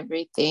on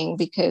everything,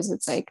 because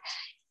it's like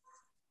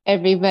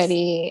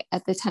everybody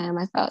at the time,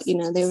 I felt,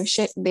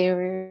 they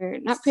were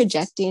not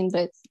projecting,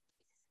 but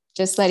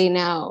just letting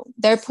out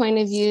their point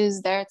of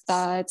views, their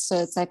thoughts. So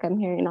it's like I'm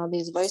hearing all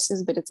these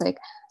voices, but it's like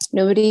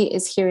nobody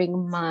is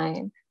hearing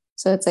mine.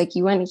 So it's like,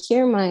 you want to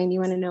hear mine,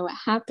 you want to know what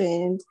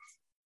happened.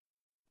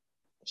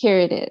 Here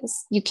it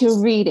is. You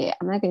can read it.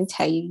 I'm not going to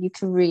tell you. You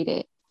can read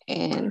it.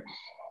 And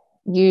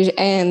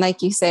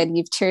like you said,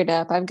 you've teared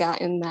up. I've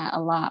gotten that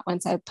a lot.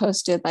 Once I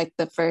posted like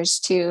the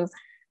first two,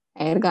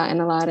 I had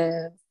gotten a lot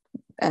of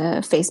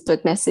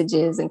Facebook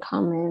messages and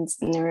comments,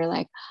 and they were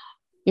like,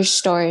 your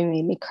story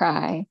made me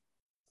cry.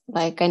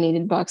 Like I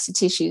needed a box of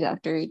tissues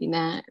after reading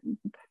that.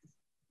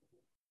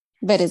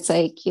 But it's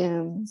like,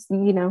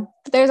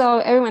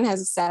 everyone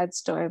has a sad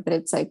story, but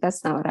it's like,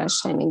 that's not what I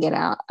was trying to get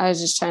out. I was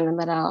just trying to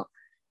let out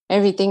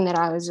everything that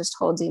I was just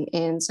holding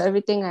in. So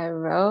everything I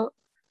wrote,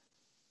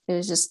 it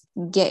was just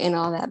getting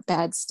all that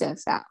bad stuff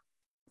out.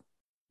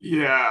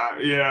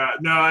 Yeah.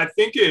 No, I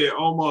think it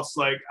almost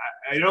like,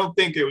 I don't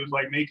think it was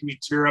like making me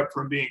tear up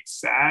from being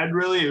sad,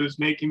 really. It was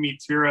making me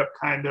tear up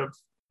kind of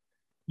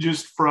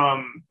just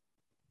from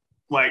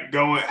like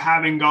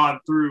having gone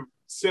through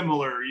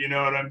similar, you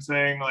know what I'm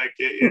saying? Like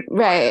it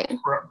right.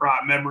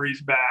 brought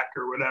memories back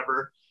or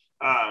whatever.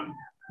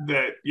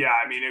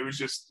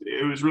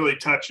 It was really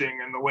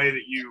touching, and the way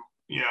that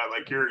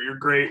like you're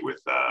great with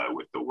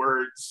the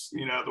words,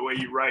 the way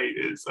you write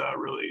is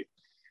really,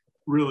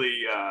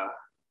 really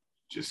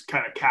just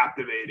kind of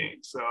captivating.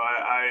 So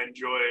I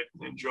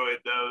enjoyed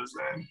those,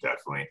 and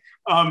definitely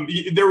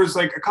there was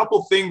like a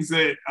couple things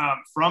that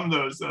from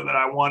those though that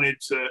I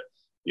wanted to,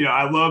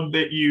 I love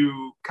that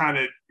you kind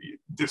of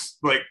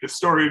just like the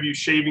story of you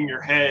shaving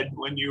your head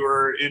when you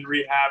were in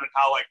rehab and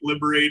how like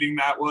liberating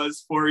that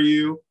was for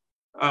you.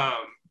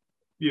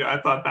 I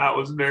thought that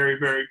was very,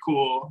 very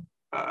cool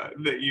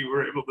that you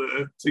were able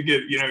to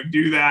get,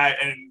 do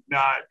that and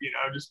not,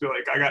 just feel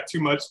like I got too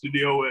much to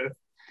deal with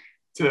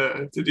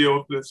to deal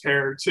with this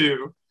hair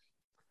too.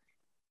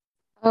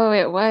 Oh,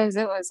 it was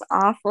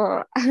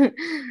awful.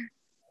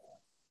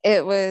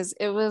 It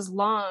was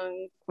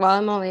long. Well,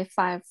 I'm only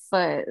 5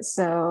 foot,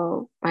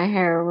 so my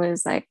hair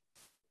was like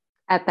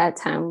at that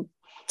time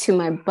to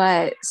my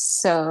butt.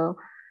 So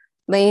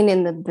laying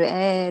in the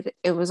bed,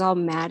 it was all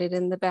matted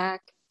in the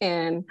back.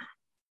 And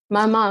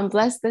my mom,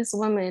 bless this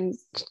woman,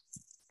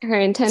 her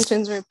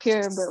intentions were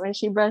pure, but when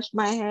she brushed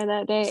my hair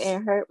that day,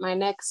 it hurt my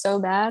neck so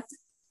bad.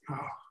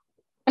 Oh.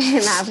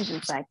 And I was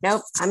just like,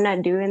 nope, I'm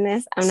not doing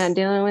this. I'm not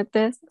dealing with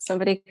this.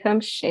 Somebody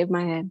come shave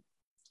my head.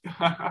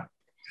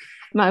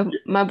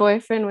 My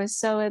boyfriend was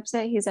so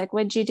upset. He's like,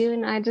 what'd you do?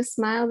 And I just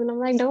smiled, and I'm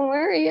like, don't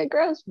worry, it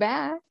grows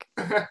back.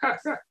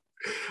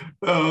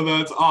 Oh,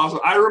 that's awesome.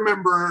 I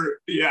remember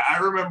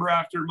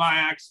after my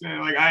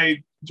accident, like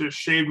I just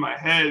shaved my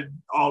head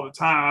all the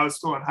time. I was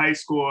still in high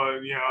school,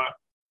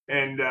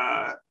 and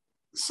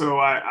so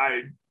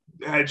I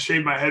had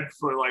shaved my head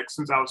for like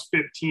since I was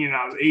 15, and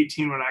I was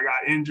 18 when I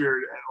got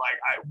injured, and like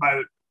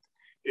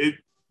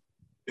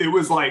it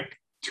was like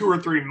 2 or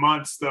 3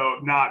 months though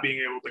of not being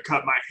able to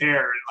cut my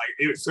hair, and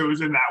like so it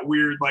was in that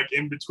weird like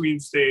in between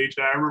stage.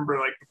 And I remember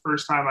like the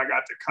first time I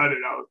got to cut it,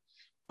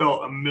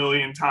 felt a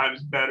million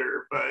times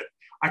better, but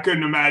I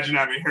couldn't imagine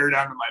having hair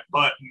down to my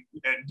butt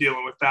and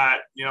dealing with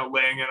that,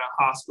 laying in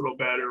a hospital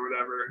bed or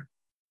whatever.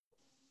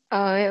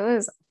 Oh, it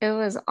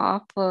was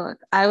awful.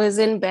 I was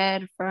in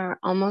bed for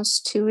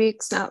almost 2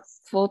 weeks, not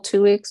full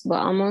 2 weeks, but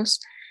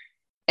almost.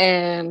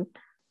 And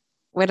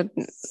when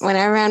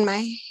I ran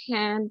my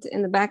hand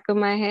in the back of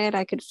my head,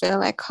 I could feel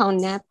like how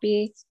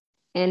nappy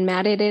and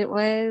matted it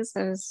was.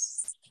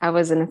 I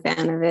wasn't a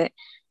fan of it.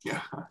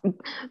 Yeah.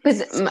 But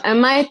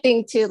my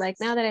thing too, like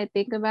now that I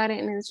think about it,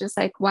 and it's just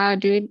like, wow,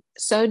 dude,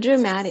 so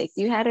dramatic.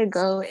 You had to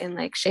go and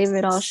like shave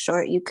it all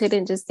short. You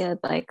couldn't just get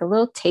like a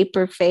little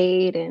taper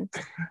fade and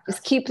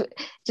just keep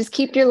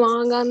your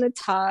long on the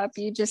top.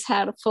 You just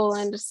had a full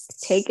on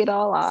just take it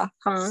all off,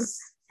 huh?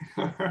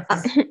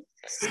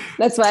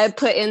 That's why I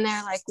put in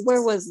there like,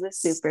 where was the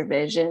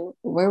supervision?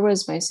 Where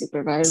was my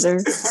supervisor?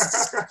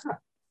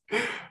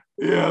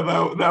 Yeah,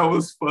 that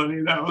was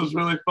funny. That was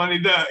really funny.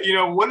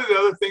 One of the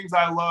other things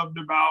I loved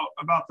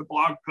about the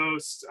blog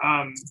post,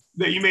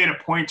 that you made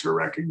a point to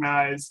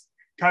recognize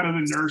kind of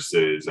the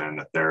nurses and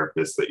the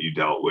therapists that you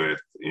dealt with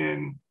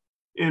in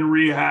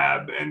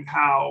rehab, and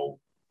how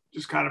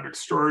just kind of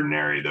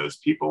extraordinary those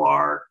people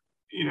are,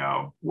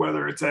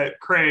 whether it's at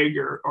Craig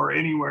or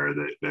anywhere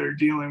that are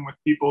dealing with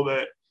people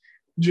that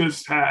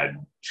just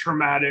had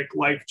traumatic,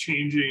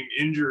 life-changing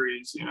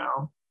injuries,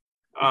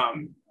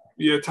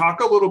 talk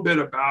a little bit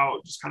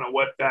about just kind of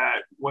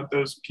what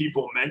those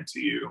people meant to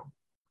you.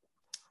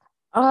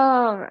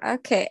 Oh,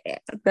 okay.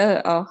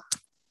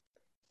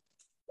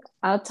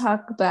 I'll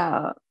talk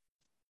about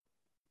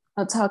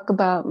I'll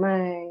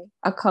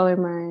call her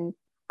my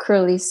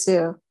Curly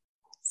Sue.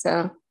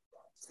 So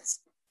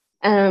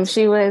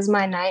she was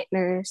my night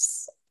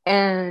nurse,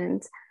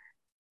 and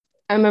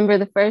I remember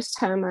the first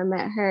time I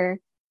met her,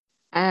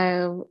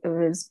 it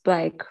was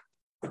like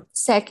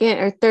second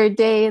or third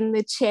day in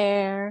the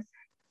chair.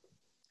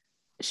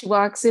 She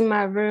walks in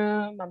my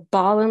room, I'm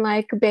bawling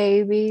like a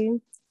baby.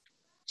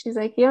 She's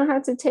like, you don't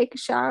have to take a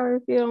shower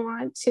if you don't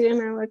want to.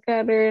 And I look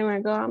at her and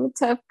I go, I'm a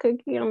tough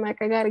cookie. I'm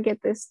like, I gotta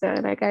get this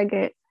done. I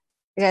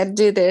gotta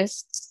do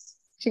this.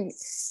 She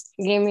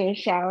gave me a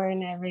shower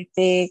and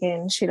everything,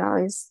 and she'd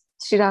always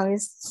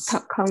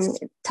call me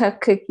tough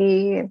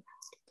cookie. And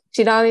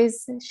she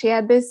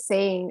had this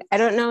saying, I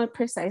don't know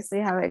precisely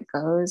how it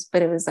goes,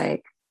 but it was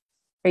like,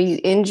 are you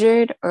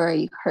injured or are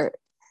you hurt?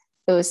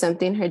 It was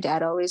something her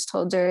dad always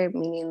told her,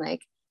 meaning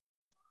like,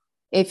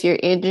 if you're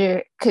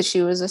injured, because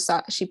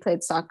she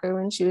played soccer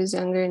when she was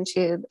younger, and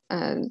she had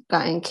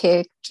gotten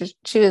kicked.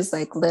 She was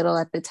like little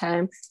at the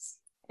time,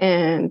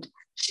 and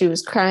she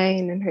was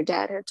crying, and her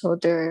dad had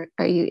told her,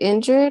 are you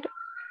injured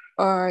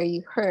or are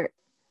you hurt?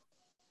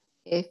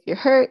 If you're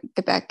hurt,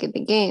 get back in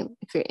the game.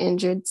 If you're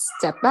injured,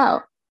 step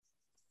out.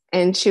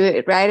 And she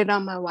would write it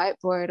on my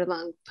whiteboard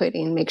along with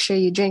putting, make sure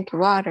you drink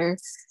your water.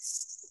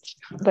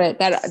 But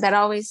that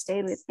always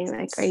stayed with me.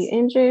 Like, are you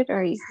injured or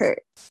are you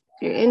hurt?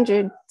 If you're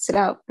injured, sit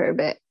out for a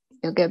bit.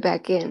 You'll get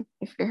back in.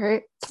 If you're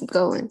hurt, keep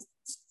going.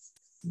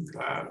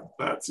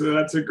 That's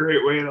a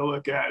great way to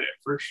look at it,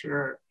 for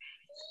sure.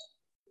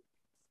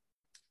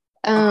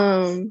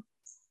 I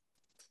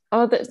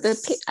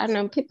don't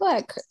know, people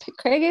at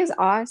Craig is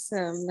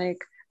awesome.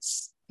 Like,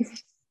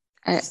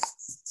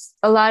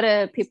 a lot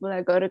of people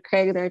that go to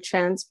Craig, they're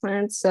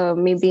transplants. So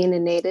me being a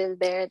native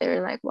there, they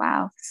were like,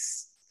 wow.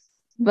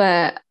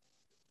 But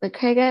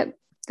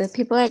the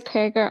people at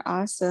Craig are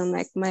awesome.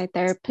 Like my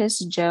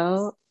therapist,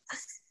 Joe,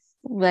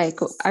 like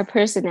our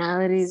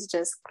personalities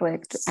just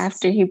clicked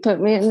after he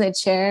put me in the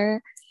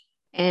chair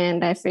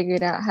and I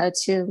figured out how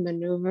to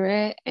maneuver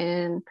it.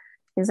 And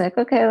he's like,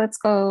 okay, let's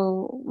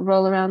go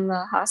roll around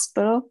the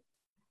hospital.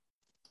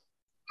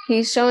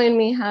 He's showing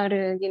me how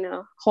to,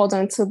 hold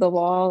onto the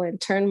wall and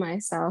turn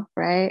myself,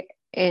 right?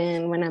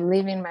 And when I'm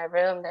leaving my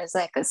room, there's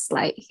like a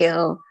slight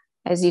hill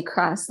as you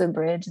cross the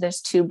bridge. There's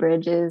 2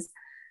 bridges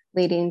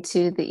leading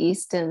to the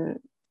east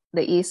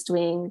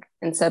wing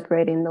and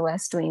separating the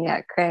west wing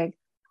at Craig.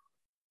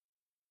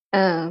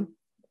 But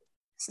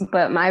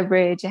my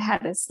bridge, it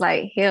had a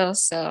slight hill,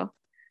 so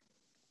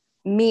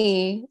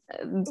me,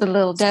 the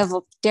little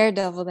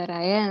daredevil that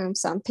I am,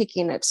 so I'm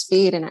picking up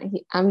speed and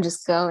I'm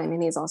just going,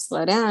 and he's all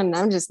slow down, and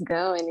I'm just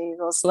going, and he's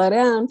all slow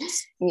down,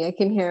 and I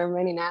can hear him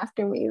running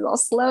after me. He's all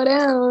slow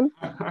down.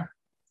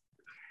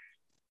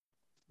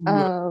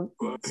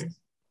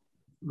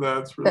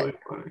 That's really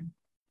funny.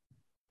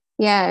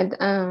 Yeah,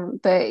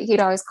 but he'd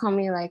always call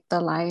me like the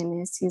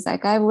lioness. He's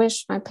like, I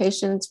wish my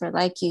patients were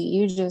like you.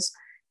 You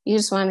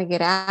just want to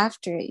get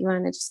after it. You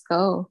want to just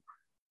go.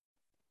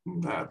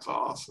 That's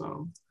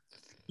awesome.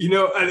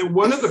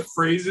 One of the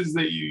phrases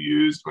that you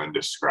used when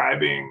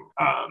describing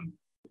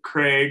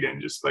Craig and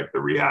just like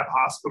the rehab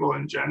hospital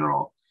in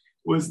general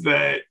was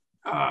that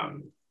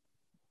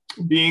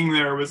being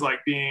there was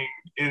like being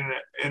in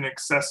an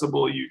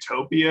accessible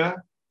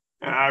utopia.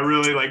 And I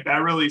really like that,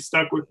 really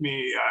stuck with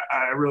me.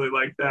 I really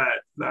like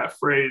that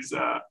phrase.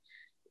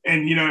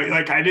 and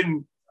like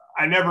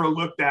I never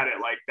looked at it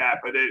like that,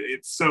 but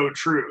it's so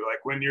true.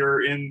 Like when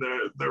you're in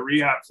the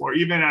rehab floor,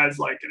 even as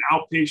like an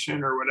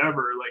outpatient or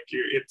whatever, like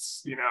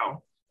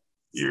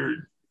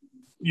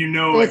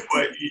like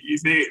what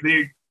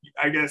they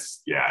I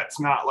guess, yeah, it's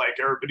not like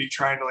everybody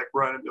trying to like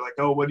run and be like,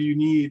 oh, what do you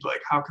need?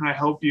 Like, how can I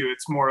help you?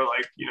 It's more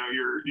like,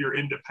 you're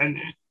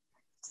independent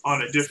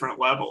on a different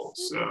level.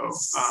 So,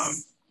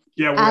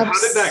 yeah, well, how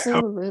did that come?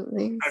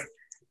 Absolutely.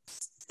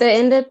 The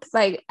end up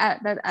like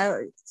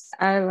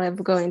I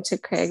love going to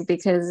Craig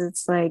because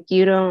it's like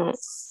you don't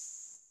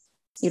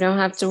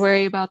have to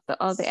worry about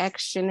all the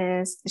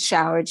extraness, the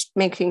shower,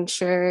 making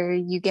sure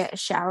you get a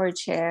shower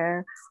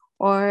chair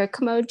or a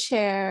commode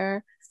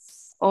chair,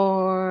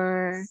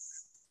 or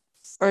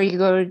you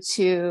go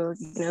to,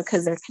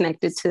 because they're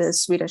connected to the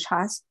Swedish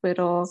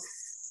hospital.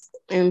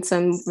 In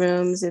some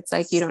rooms, it's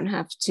like you don't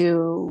have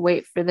to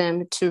wait for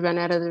them to run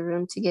out of the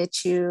room to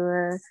get you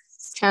a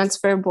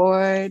transfer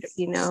board,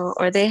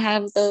 or they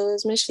have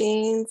those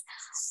machines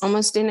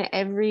almost in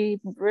every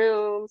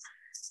room.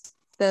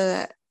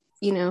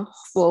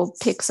 Will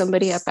pick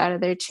somebody up out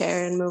of their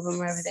chair and move them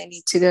wherever they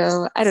need to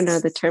go. I don't know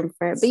the term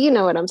for it, but you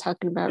know what I'm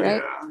talking about,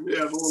 right?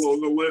 Yeah,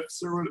 the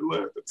lifts or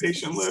the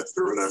patient lift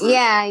or whatever.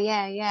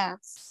 Yeah.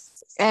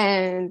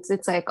 And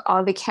it's like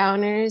all the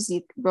counters,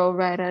 you roll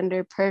right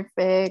under,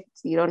 perfect.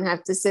 You don't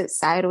have to sit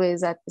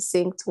sideways at the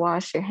sink to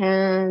wash your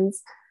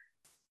hands.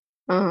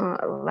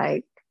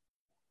 Like,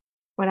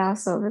 what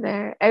else over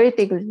there?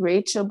 Everything is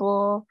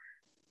reachable.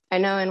 I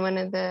know in one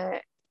of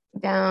the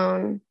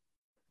down,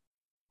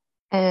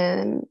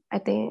 and I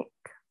think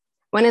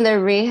one of their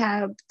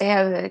rehab, they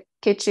have a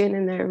kitchen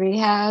in their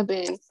rehab,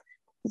 and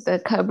the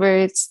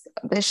cupboards,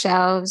 the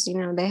shelves,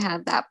 they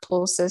have that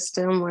pull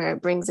system where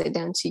it brings it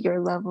down to your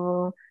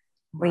level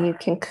where you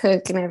can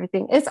cook and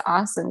everything. It's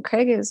awesome.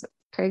 Craig,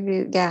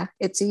 yeah,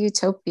 it's a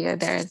utopia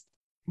there,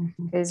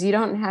 because you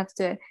don't have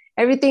to,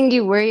 everything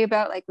you worry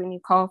about, like when you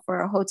call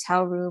for a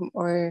hotel room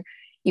or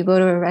you go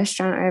to a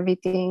restaurant or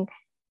everything,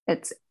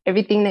 it's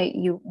everything that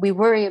we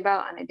worry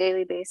about on a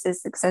daily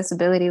basis,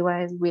 accessibility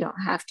wise, we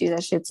don't have to.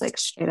 That shit's like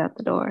straight out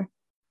the door.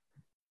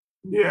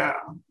 Yeah,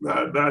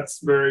 that's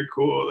very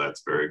cool.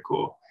 That's very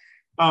cool.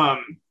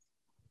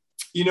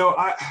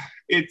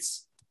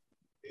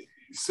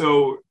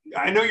 So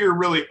I know you're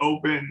really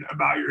open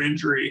about your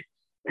injury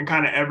and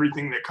kind of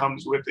everything that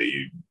comes with it.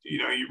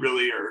 You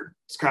really are.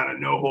 It's kind of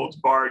no holds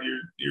barred.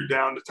 You're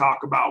down to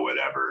talk about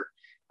whatever.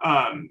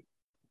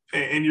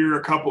 And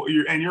you're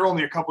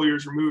only a couple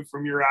years removed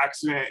from your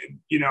accident.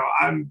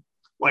 I'm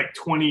like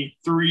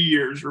 23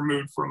 years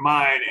removed from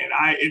mine, and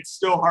it's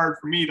still hard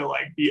for me to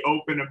like be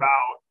open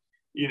about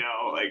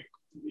like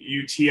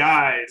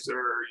UTIs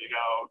or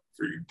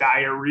for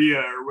diarrhea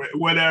or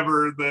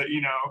whatever, the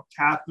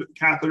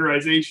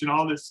catheterization,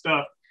 all this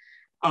stuff.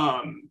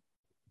 And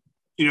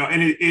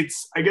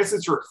it's I guess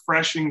it's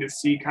refreshing to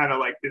see kind of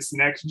like this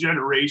next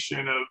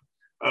generation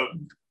of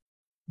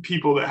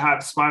people that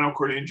have spinal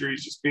cord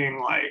injuries just being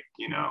like,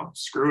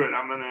 screw it,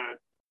 I'm gonna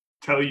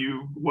tell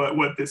you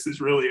what this is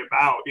really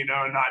about, and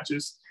not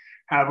just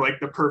have like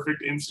the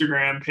perfect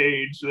Instagram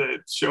page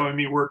that's showing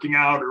me working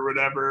out or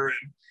whatever.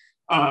 And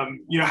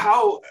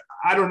how,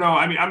 I don't know.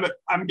 I mean,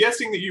 I'm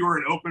guessing that you were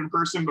an open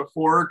person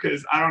before,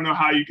 because I don't know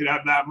how you could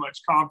have that much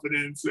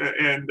confidence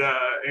and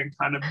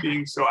kind of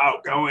being so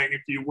outgoing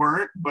if you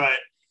weren't. But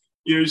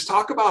just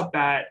talk about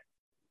that.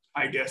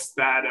 I guess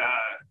that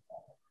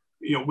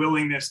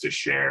willingness to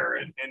share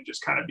and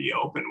just kind of be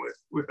open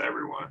with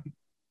everyone.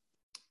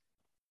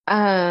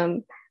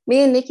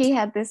 Me and Nikki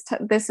had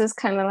this is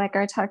kind of like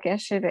our talk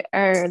yesterday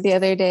or the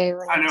other day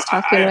when I was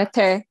talking with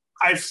her.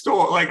 I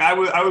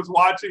was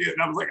watching it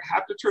and I was like, I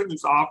have to turn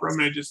this off or I'm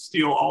going to just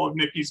steal all of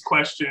Nikki's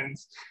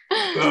questions.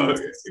 So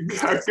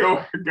go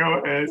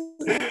ahead.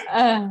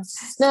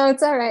 No,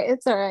 it's all right.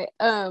 It's all right.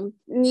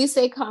 You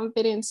say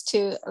confidence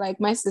too.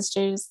 Like my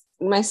sister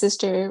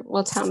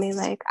will tell me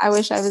like, I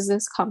wish I was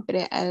this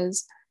confident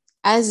as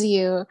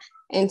you.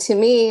 And to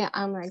me,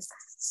 I'm like,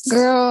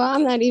 girl,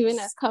 I'm not even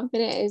as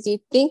confident as you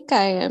think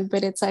I am,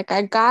 but it's like,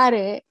 I got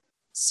it.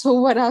 So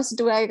what else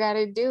do I got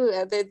to do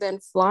other than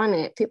flaunt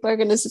it? People are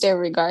going to stare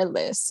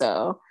regardless.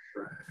 So,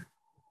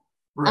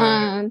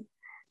 right.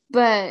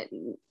 But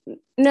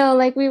no,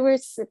 like we were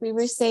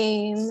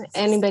saying,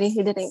 anybody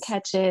who didn't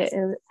catch it,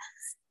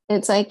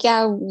 it's like,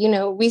 yeah,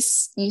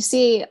 you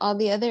see all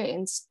the other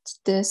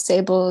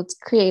disabled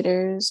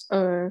creators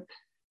or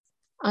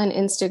on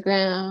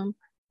Instagram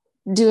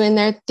doing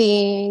their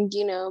thing,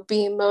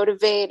 being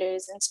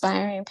motivators,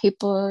 inspiring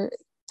people,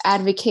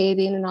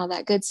 advocating and all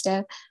that good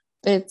stuff.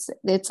 But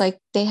it's like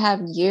they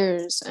have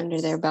years under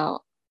their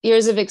belt,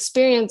 years of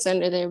experience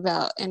under their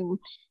belt. And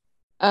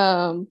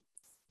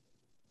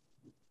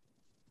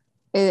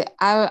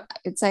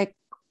it's like,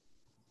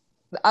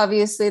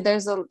 obviously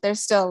there's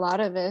still a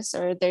lot of us,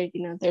 or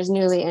there's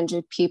newly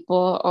injured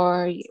people,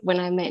 or when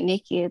I met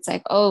Nikki, it's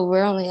like, oh,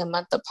 we're only a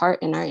month apart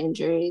in our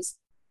injuries,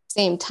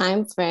 same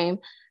time frame.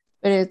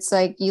 But it's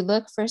like you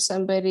look for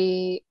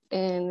somebody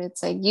and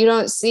it's like you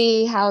don't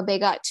see how they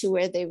got to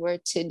where they were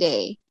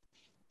today.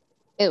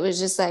 it was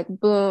just like,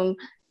 boom,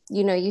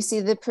 you know, you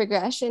see the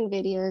progression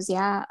videos,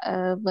 yeah,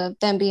 of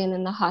them being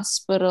in the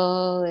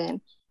hospital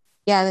and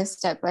yeah, the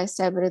step by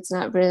step, but it's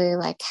not really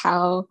like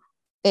how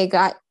they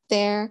got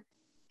there.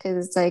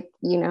 Cause it's like,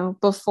 you know,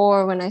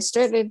 before when I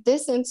started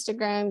this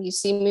Instagram, you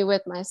see me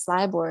with my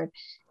slide board.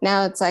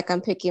 Now it's like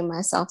I'm picking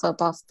myself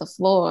up off the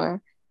floor.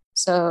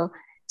 So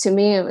to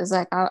me, it was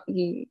like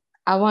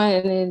I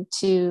wanted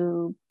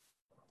to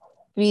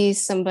be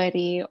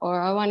somebody,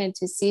 or I wanted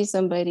to see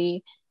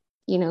somebody,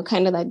 you know,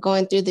 kind of like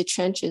going through the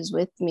trenches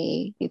with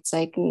me. It's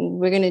like,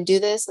 we're going to do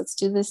this. Let's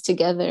do this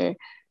together.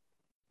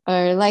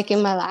 Or like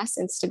in my last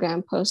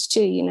Instagram post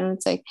too, you know,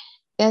 it's like,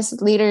 yes,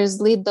 leaders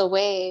lead the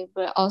way,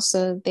 but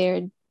also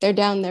they're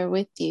down there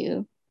with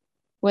you,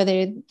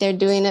 whether they're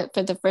doing it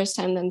for the first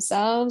time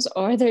themselves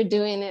or they're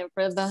doing it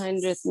for the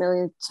 100th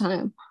millionth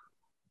time.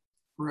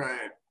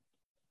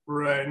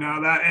 Right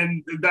now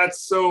and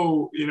that's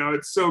so, you know,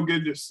 it's so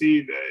good to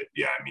see that.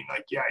 Yeah, I mean,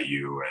 like, yeah,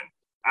 you and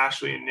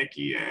Ashley and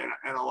Nikki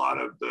and a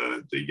lot of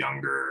the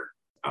younger,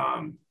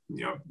 you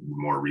know,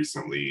 more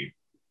recently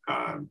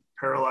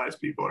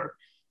paralyzed people are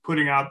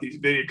putting out these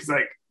videos, because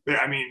like,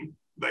 I mean,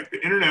 like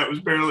the internet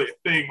was barely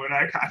a thing when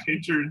I got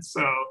injured,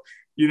 so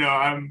you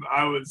know,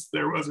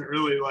 there wasn't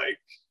really like,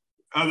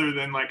 other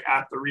than like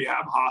at the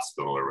rehab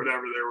hospital or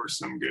whatever, there were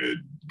some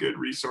good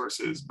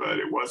resources, but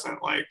it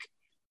wasn't like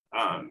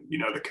you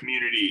know, the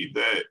community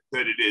that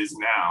it is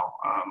now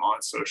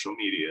on social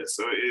media.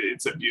 So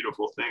it's a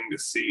beautiful thing to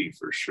see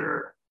for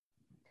sure.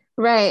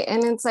 Right.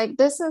 And it's like,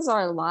 this is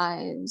our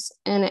lives,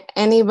 and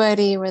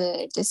anybody, whether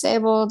they're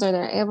disabled or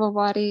they're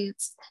able-bodied,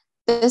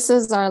 this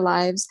is our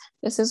lives.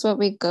 This is what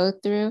we go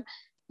through.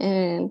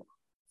 And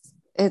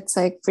it's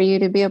like, for you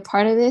to be a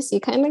part of this, you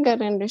kind of got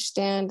to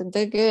understand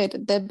the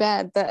good, the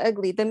bad, the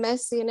ugly, the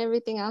messy, and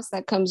everything else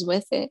that comes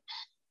with it.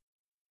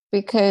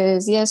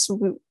 Because yes,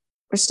 we're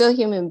still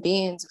human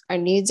beings. Our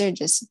needs are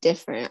just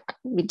different.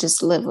 We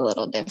just live a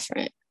little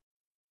different.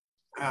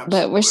 Absolutely.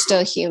 But we're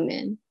still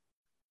human.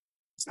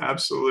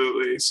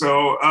 Absolutely.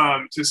 So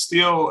to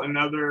steal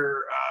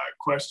another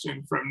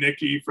question from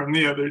Nikki from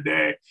the other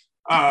day,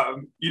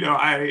 you know,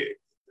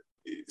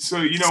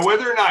 you know,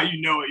 whether or not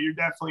you know it, you're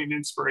definitely an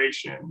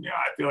inspiration. You know,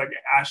 I feel like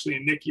Ashley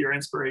and Nikki are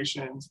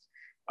inspirations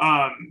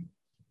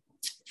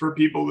for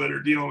people that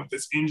are dealing with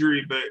this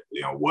injury. But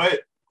you know, what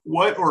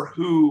or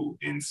who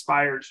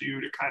inspires you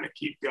to kind of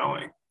keep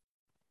going?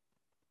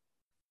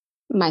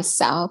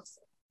 Myself.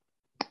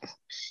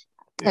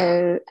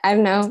 Yeah. I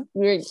don't know.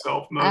 You're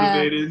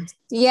self-motivated.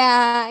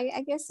 Yeah,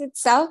 I guess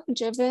it's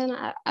self-driven.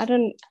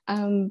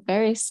 I'm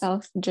very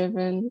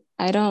self-driven.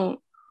 I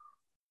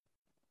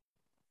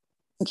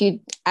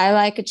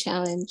like a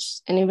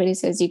challenge. Anybody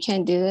says you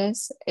can't do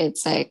this,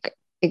 it's like,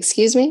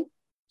 excuse me?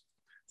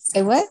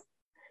 Say what?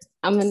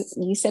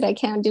 You said I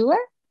can't do what?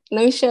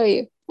 Let me show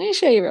you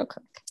real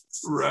quick.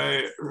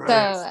 Right.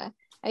 So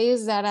I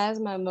use that as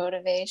my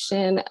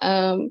motivation.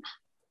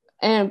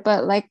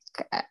 But like,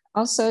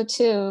 also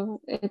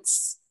too,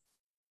 it's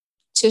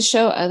to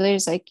show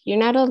others, like, you're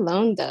not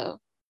alone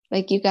though.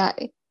 Like, you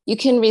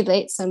can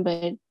relate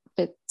to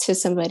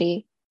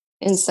somebody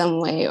in some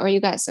way, or you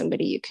got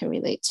somebody you can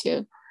relate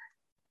to.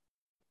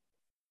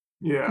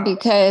 Yeah.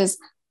 Because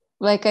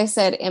like I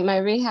said, in my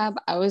rehab,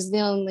 I was the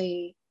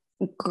only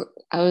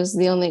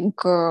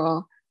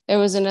girl. There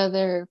was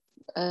another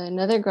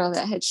girl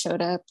that had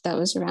showed up that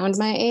was around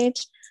my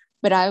age,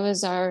 but I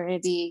was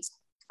already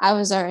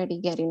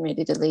getting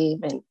ready to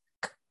leave and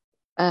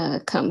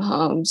come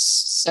home.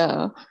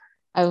 So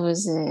I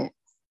wasn't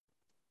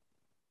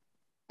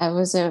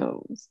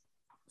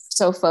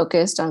so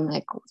focused on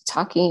like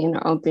talking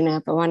or opening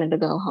up. I wanted to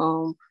go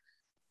home.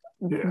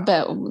 Yeah.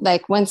 But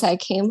like, once I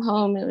came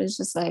home, it was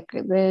just like,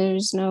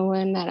 there's no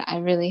one that I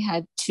really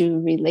had to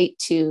relate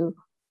to.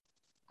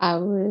 I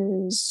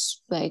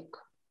was like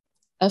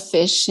a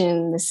fish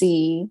in the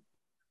sea,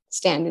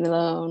 standing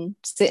alone,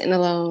 sitting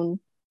alone,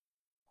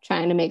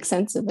 trying to make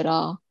sense of it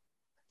all.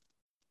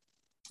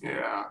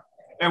 Yeah.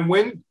 And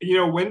when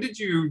did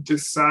you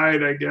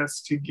decide, I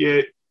guess, to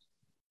get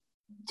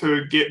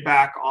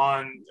back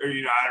on, or,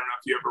 you know, I don't know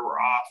if you ever were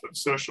off of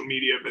social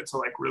media, but to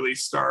like really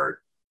start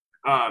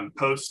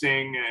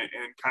posting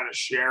and kind of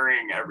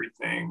sharing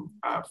everything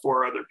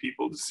for other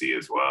people to see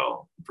as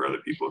well, for other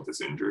people with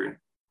this injury?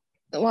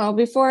 Well,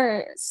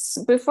 before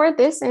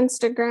this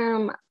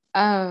Instagram,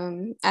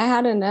 I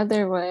had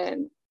another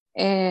one,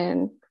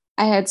 and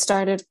I had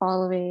started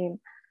following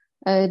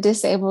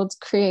disabled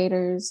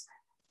creators,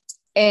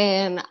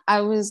 and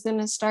I was going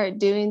to start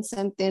doing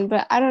something,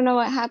 but I don't know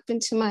what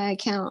happened to my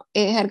account.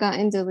 It had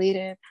gotten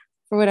deleted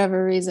for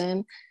whatever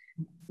reason.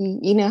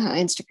 You know how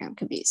Instagram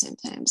can be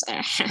sometimes.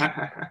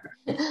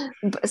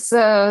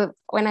 So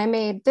when I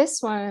made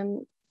this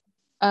one,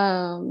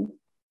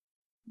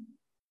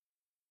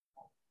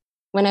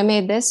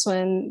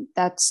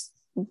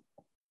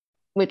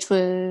 which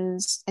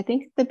was, I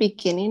think, the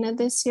beginning of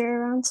this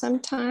year, around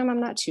sometime,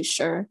 I'm not too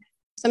sure,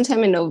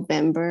 sometime in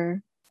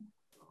November,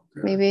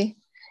 maybe.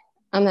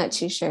 I'm not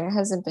too sure. It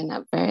hasn't been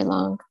up very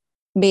long,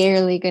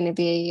 barely going to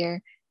be a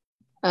year.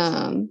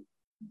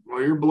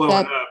 Well, you're blowing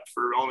that up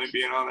for only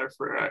being on there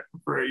for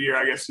a year.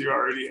 I guess you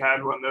already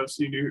had one of those.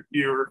 You knew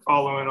you were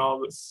following all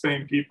the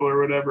same people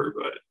or whatever,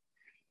 but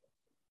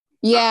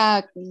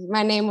yeah,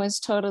 my name was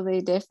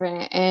totally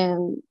different,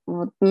 and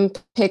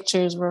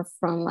pictures were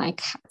from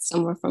like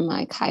some were from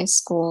like high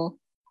school.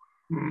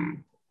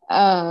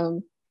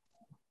 Um,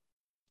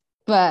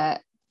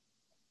 but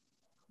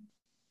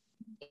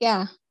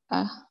yeah,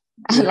 I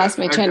lost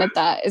my train of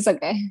thought. It's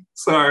okay.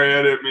 Sorry,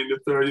 I didn't mean to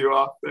throw you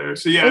off there.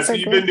 So yeah, It's so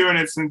okay. you've been doing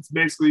it since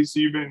basically. So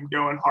you've been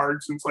going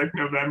hard since like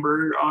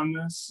November on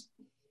this.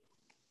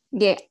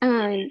 Yeah,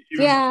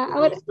 yeah.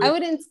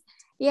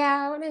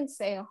 I wouldn't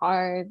say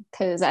hard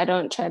because I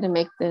don't try to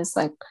make this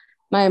like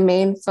my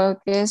main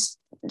focus.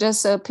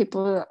 Just so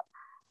people,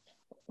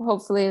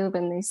 hopefully,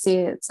 when they see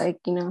it, it's like,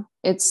 you know,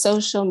 it's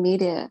social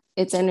media,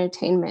 it's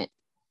entertainment,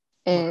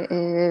 it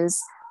is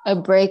a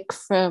break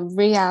from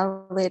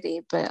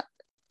reality, but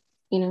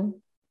you know,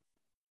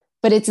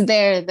 but it's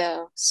there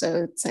though.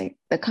 So it's like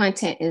the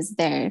content is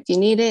there. If you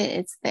need it,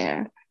 it's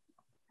there.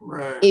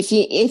 Right. If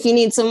you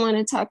need someone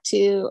to talk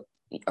to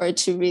or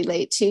to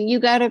relate to, you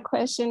got a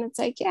question, it's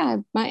like, yeah,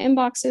 my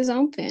inbox is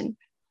open.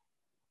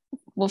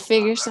 We'll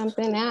figure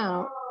something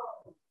out.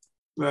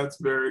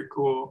 That's very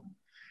cool.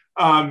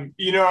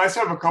 You know, I just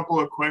have a couple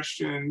of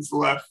questions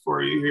left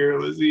for you here,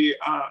 Lizzie.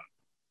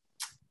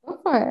 Go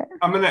for it.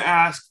 I'm going to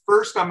ask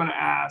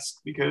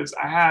because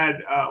I had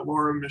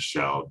Laura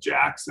Michelle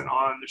Jackson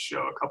on the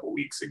show a couple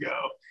weeks ago,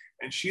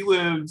 and she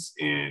lives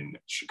in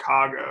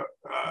Chicago,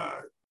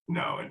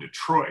 in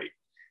Detroit.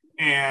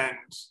 And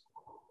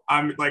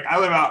I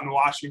live out in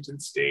Washington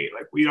State.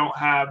 Like, we don't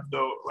have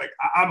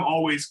I'm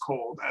always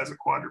cold as a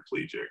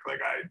quadriplegic.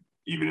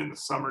 Even in the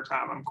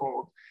summertime, I'm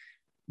cold.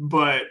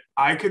 But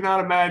I could not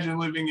imagine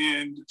living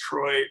in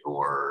Detroit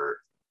or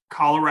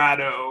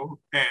Colorado.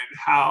 And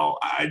how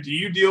do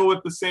you deal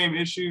with the same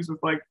issues with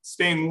like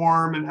staying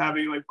warm and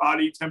having like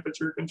body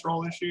temperature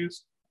control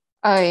issues?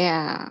 Oh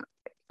yeah.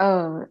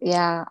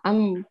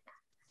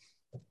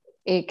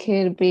 It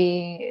could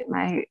be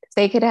like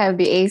they could have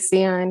the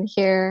AC on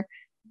here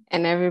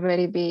and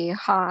everybody be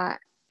hot,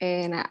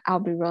 and I'll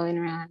be rolling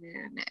around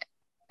in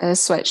a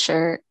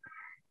sweatshirt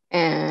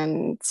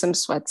and some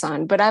sweats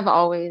on. But I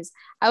was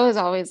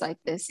always like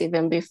this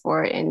even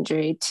before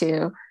injury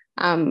too.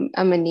 I'm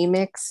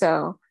anemic,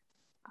 so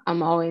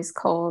I'm always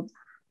cold.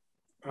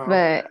 Oh.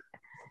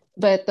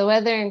 But the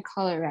weather in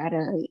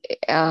Colorado,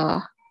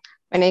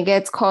 when it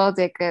gets cold,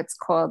 it gets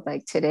cold.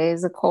 Like today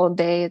is a cold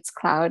day. It's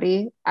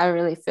cloudy. I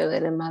really feel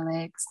it in my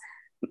legs,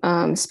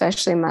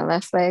 especially my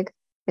left leg.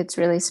 It's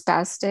really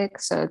spastic,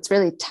 so it's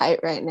really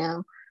tight right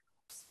now.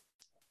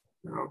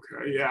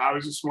 Okay, yeah, I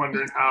was just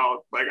wondering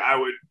how I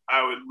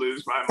would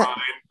lose my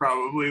mind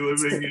probably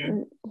living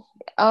in.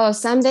 Oh,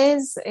 some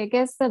days it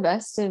gets the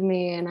best of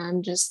me, and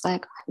I'm just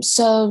like, I'm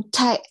so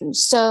tight and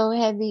so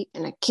heavy,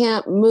 and I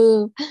can't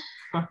move,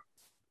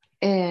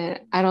 and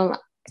I don't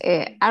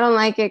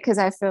like it because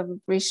I feel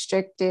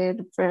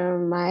restricted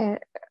from my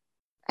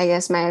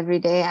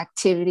everyday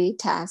activity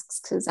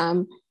tasks because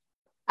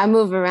I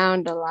move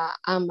around a lot.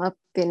 I'm up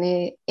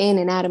in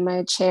and out of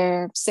my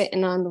chair,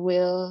 sitting on the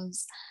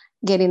wheels,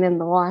 getting in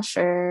the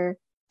washer.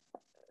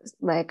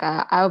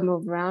 I'll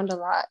move around a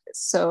lot.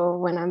 So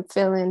when I'm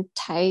feeling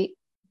tight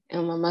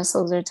and my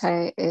muscles are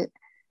tight,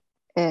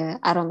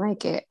 I don't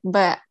like it.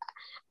 But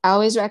I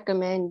always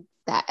recommend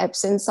that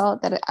Epsom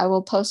salt that I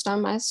will post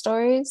on my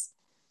stories,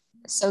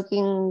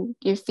 soaking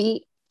your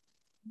feet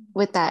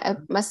with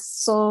that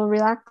muscle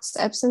relaxed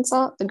Epsom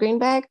salt, the green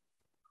bag.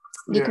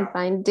 You can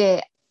find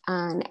it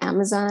on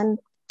Amazon,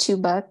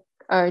 $2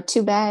 or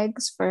 2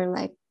 bags for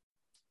like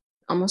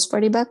almost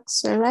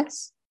 $40 or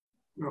less.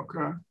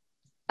 Okay.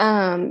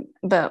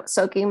 But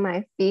soaking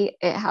my feet,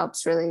 it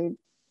helps really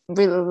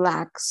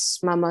relax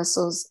my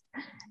muscles.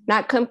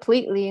 Not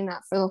completely,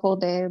 not for the whole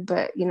day,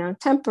 but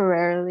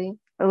temporarily.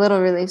 A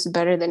little relief is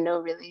better than no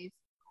relief.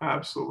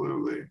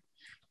 Absolutely.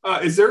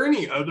 Is there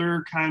any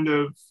other kind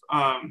of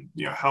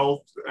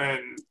health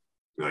and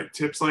like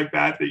tips like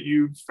that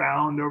you've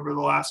found over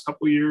the last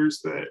couple of years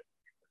that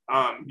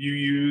you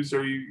use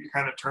or you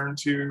kind of turn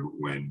to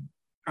when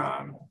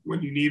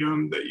you need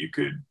them that you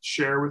could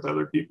share with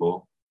other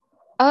people?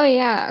 Oh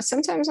yeah,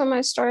 sometimes on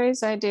my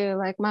stories I do.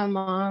 Like my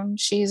mom,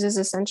 she uses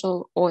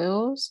essential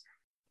oils,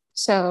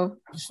 so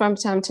from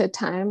time to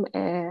time,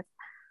 if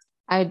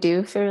I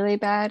do feel really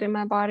bad in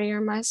my body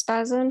or my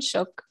spasms,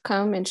 she'll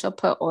come and she'll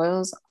put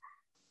oils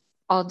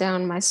all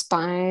down my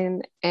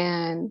spine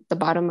and the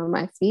bottom of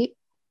my feet.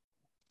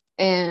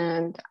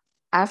 And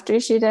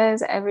after she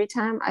does, every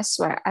time, I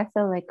swear, I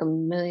feel like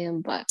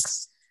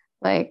 $1,000,000.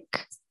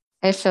 Like,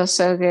 it feels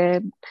so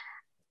good.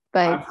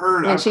 Like, I've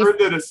heard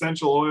that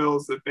essential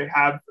oils, that they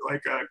have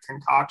like a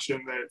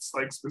concoction that's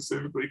like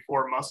specifically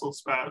for muscle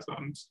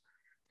spasms.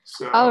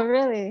 So, oh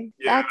really?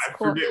 Yeah, that's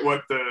cool. Forget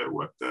what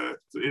the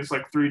it's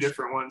like 3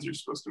 different ones you're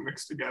supposed to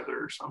mix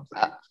together or something.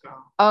 So.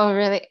 Oh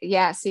really?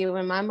 Yeah. See,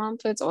 when my mom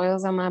puts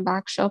oils on my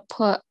back, she'll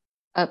put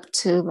up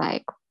to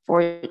like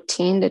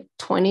 14 to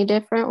 20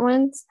 different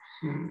ones.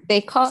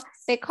 They call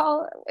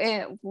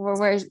it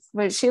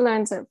where she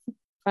learns it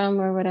from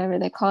or whatever.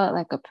 They call it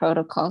like a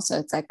protocol. So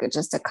it's like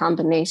just a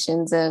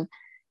combinations of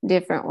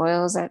different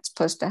oils that's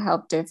supposed to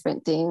help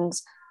different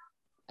things.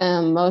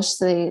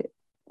 Mostly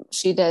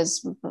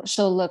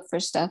she'll look for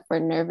stuff for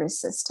nervous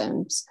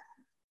systems,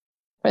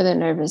 for the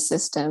nervous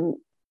system,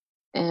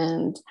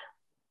 and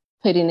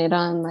putting it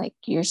on like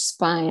your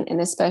spine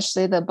and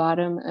especially the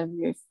bottom of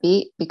your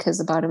feet, because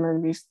the bottom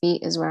of your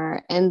feet is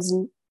where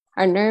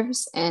our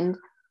nerves end,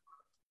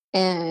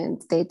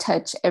 and they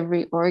touch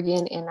every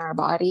organ in our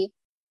body.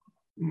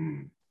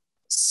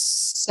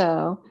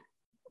 So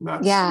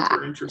that's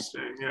super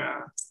interesting.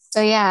 Yeah.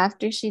 So yeah,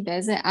 after she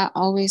does it, I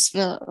always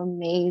feel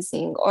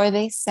amazing. Or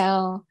they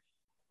sell,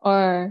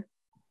 or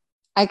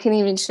I can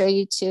even show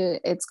you too.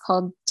 It's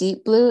called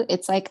Deep Blue.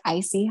 It's like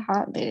icy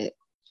hot, but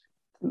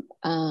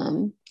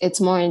it's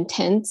more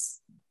intense.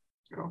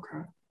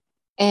 Okay.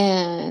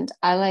 And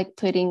I like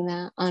putting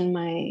that on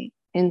my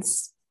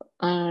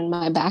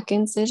back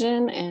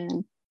incision,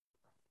 and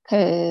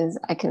because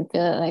I can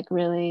feel it like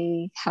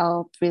really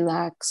help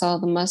relax all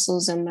the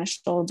muscles in my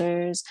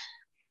shoulders.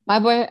 My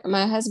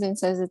husband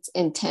says it's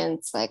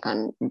intense, like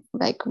on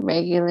like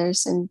regular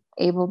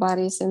able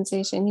body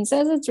sensation. He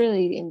says it's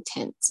really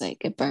intense, like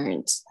it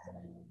burns.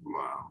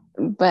 Wow.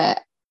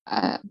 But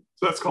so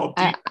that's called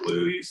Deep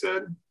Blue, you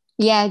said?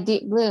 Yeah,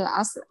 Deep Blue.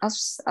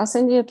 I'll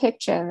send you a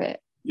picture of it.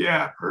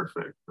 Yeah,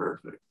 perfect.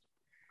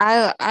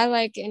 I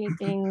like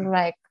anything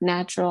like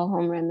natural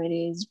home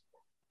remedies.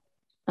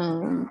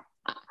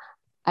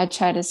 I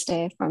try to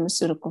stay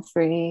pharmaceutical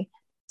free.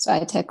 So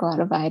I take a lot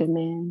of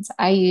vitamins.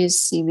 I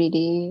use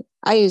CBD.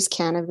 I use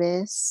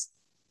cannabis.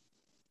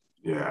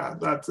 Yeah,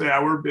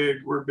 we're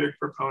big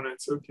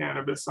proponents of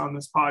cannabis on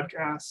this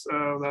podcast.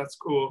 So that's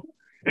cool.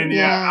 And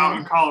out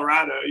in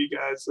Colorado, you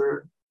guys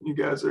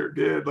are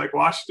good. Like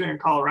Washington and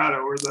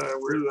Colorado, we're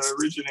the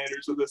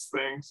originators of this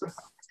thing. So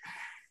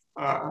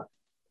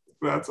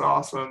that's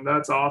awesome.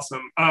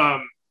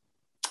 And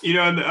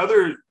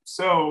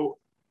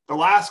the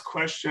last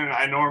question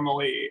I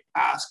normally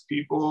ask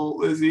people,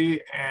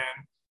 Lizzie,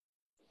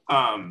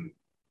 and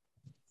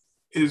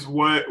is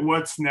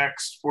what's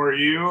next for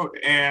you.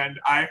 And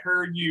I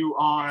heard you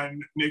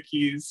on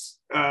Nikki's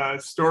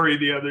story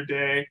the other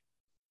day,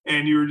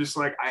 and you were just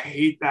like, I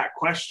hate that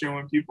question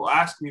when people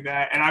ask me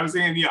that. And I was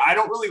thinking, I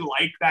don't really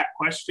like that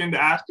question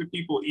to ask to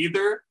people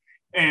either.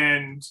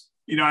 And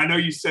I know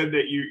you said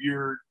that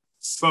you're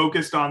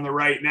focused on the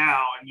right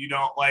now, and you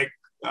don't like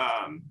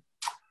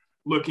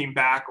looking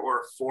back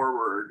or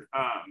forward.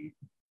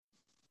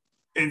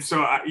 And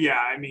so I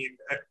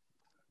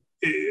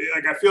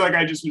feel like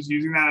I just was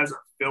using that as a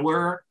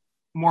filler,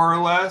 more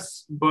or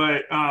less.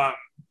 But I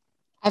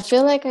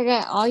feel like I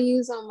got all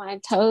yous on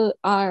my toe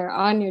or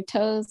on your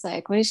toes.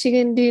 Like, what is she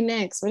gonna do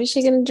next? What is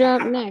she gonna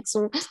drop next?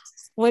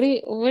 What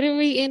are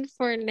we in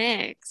for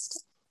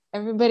next?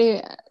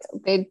 Everybody,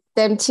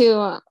 them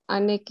too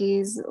on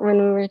Nikki's, when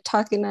we were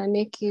talking on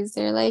Nikki's,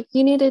 they're like,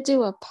 you need to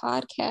do a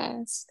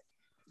podcast.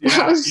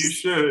 Yeah, you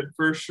should,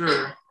 for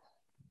sure.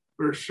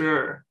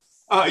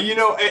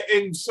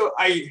 And so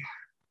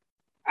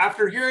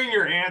after hearing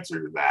your answer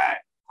to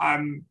that,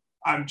 I'm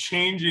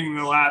changing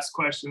the last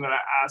question that I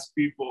ask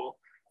people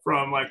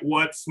from like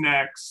what's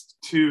next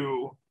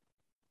to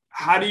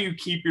how do you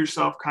keep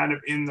yourself kind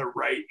of in the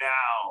right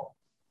now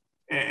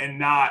and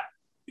not,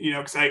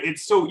 because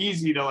it's so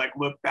easy to like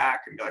look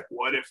back and be like,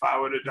 what if I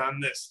would have done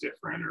this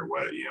different, or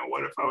what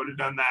if I would have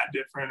done that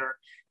different, or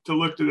to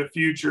look to the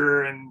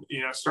future and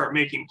start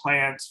making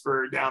plans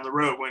for down the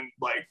road, when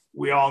like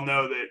we all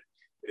know that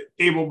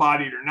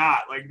able-bodied or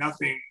not, like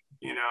nothing,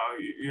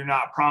 you're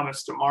not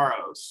promised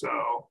tomorrow.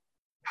 So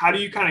how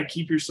do you kind of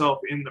keep yourself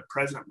in the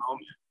present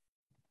moment?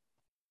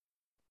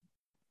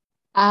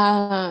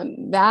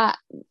 That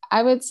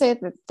I would say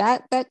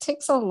that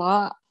takes a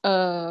lot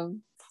of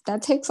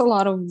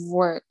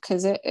work,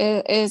 because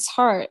it's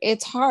hard.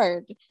 It's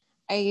hard.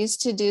 I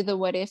used to do the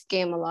what if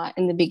game a lot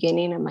in the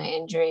beginning of my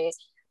injury.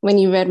 When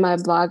you read my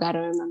blog, I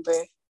don't remember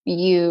if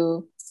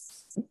you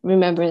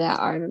remember that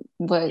article.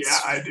 Yeah,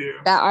 I do.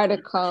 That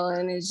article,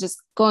 and it's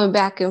just going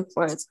back and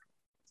forth.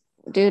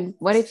 Dude,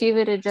 what if you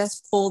would have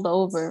just pulled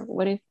over?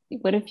 What if you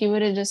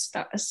would have just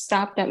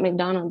stopped at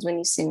McDonald's when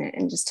you seen it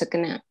and just took a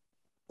nap?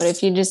 What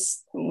if you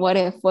just what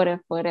if? But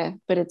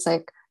it's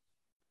like,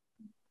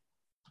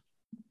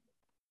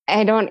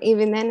 I don't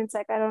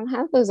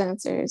have those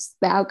answers.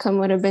 The outcome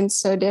would have been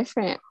so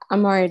different.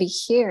 I'm already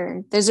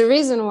here. There's a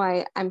reason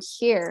why I'm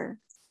here.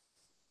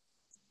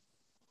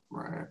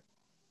 Right.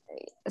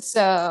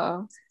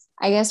 So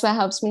I guess what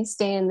helps me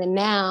stay in the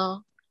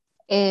now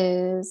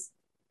is,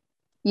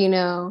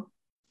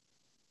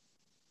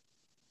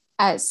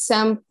 at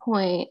some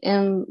point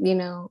in,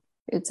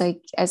 it's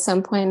like at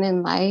some point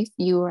in life,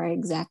 you are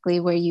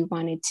exactly where you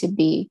wanted to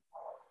be.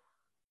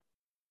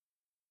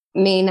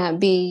 May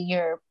not be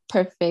your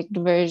perfect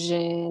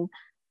version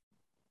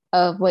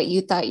of what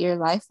you thought your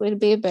life would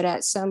be, but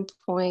at some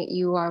point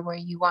you are where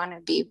you want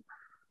to be.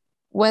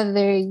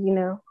 Whether,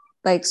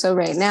 so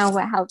right now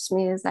what helps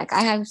me is like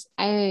I'm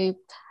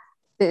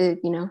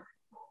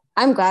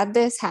glad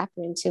this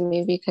happened to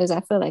me, because I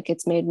feel like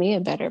it's made me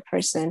a better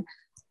person.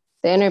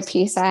 the inner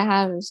peace I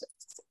have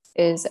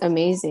is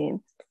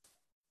amazing.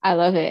 I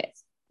love it.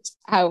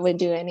 I will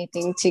do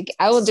anything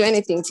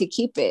to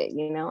keep it,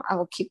 you know. I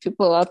will keep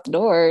people out the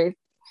door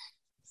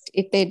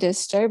if they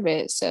disturb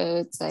it. So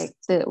it's like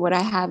what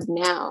I have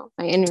now,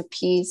 my inner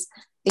peace,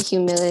 the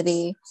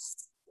humility,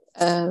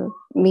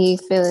 me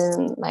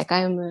feeling like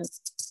I'm a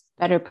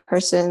better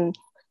person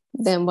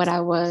than what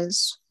I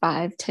was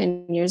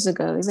 5-10 years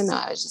ago, even though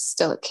I was just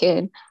still a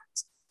kid.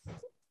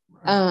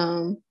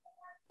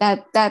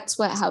 That's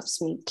what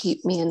helps me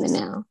keep me in the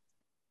now.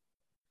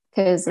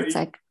 Because it's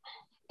like,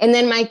 and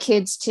then my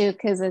kids too,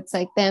 because it's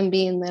like them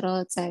being little,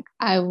 it's like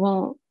I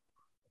won't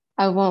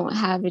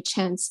have a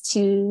chance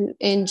to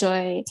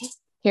enjoy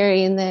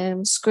hearing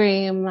them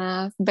scream,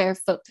 laugh, bare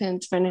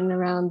footprints running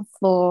around the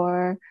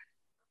floor,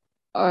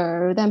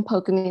 or them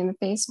poking me in the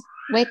face.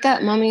 Wake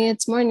up, mommy,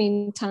 it's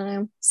morning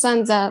time.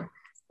 Sun's up.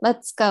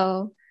 Let's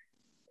go.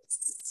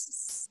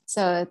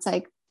 So it's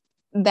like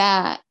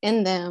that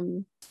in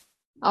them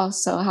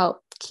also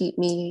help keep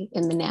me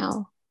in the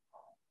now.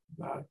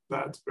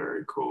 That's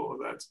very cool.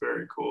 That's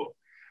very cool.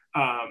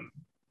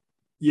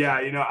 Yeah,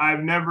 you know,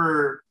 I've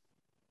never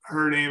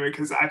heard any,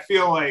 because I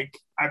feel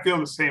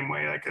the same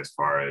way, like as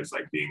far as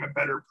like being a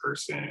better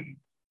person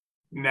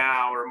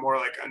now, or more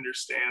like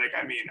understand. Like,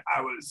 I mean,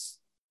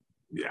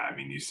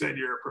 you said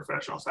you're a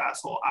professional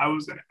asshole. I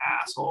was an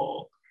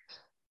asshole.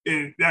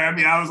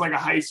 I was like a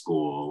high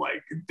school,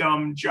 like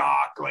dumb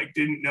jock, like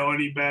didn't know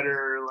any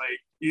better, like,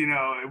 you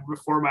know,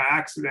 before my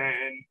accident,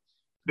 and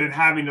then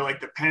having to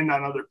like depend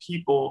on other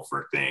people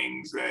for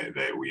things that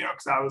you know,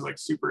 because I was like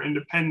super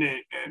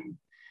independent and,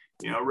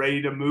 you know,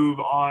 ready to move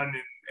on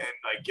and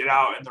like get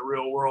out in the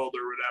real world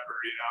or whatever,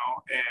 you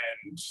know.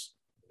 And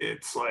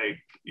it's like,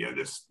 you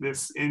know,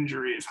 this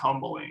injury is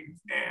humbling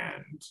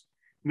and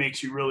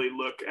makes you really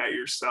look at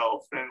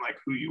yourself and like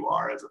who you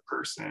are as a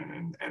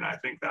person. And I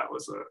think that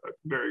was a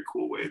very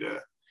cool way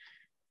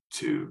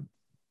to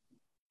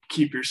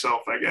keep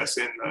yourself, I guess,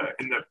 in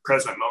the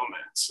present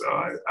moment. So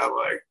I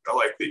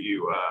like that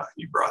you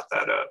brought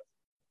that up.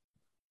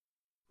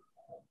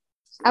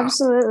 So.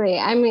 Absolutely.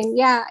 I mean,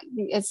 yeah,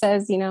 it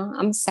says, you know,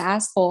 I'm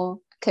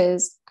sassful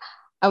because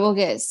I will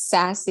get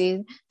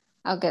sassy.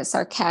 I'll get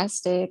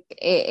sarcastic.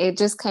 It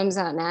just comes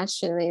out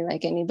naturally.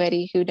 Like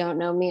anybody who don't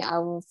know me, I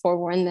will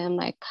forewarn them.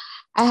 Like,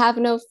 I have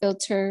no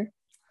filter.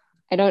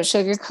 I don't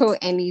sugarcoat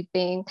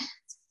anything.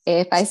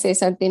 If I say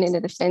something and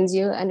it offends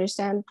you,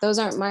 understand those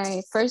aren't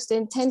my first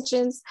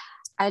intentions.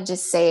 I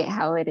just say it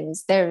how it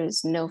is. There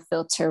is no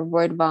filter,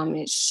 word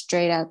vomit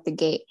straight out the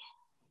gate.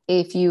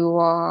 If you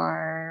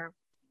are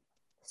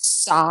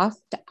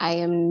soft, I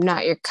am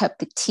not your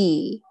cup of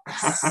tea.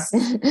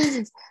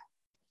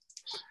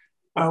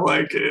 I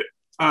like it,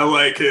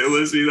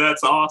 Lizzie.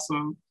 That's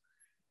awesome.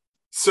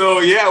 So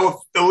yeah,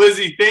 well,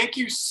 Lizzie, thank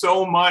you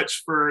so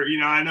much for, you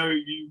know, I know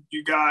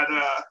you got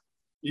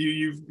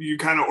you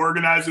kind of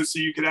organized it so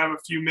you could have a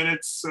few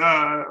minutes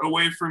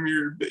away from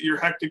your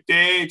hectic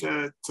day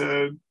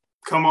to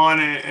come on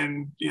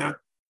and you know,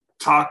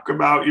 talk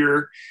about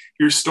your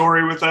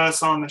story with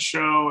us on the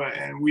show,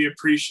 and we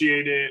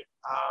appreciate it.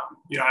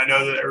 You know, I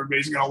know that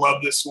everybody's going to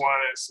love this one.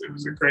 It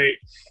was a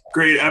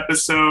great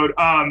episode.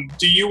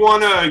 Do you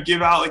want to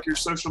give out like your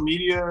social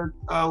media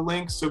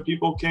links so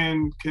people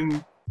can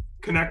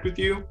connect with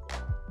you?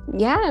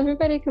 Yeah,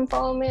 everybody can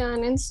follow me on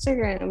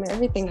Instagram.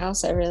 Everything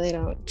else I really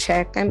don't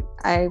check.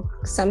 I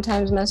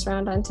sometimes mess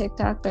around on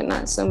TikTok, but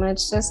not so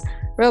much. Just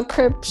real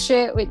crip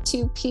shit with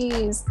 2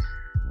 P's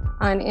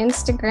on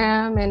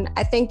Instagram. And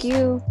I thank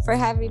you for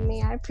having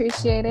me. I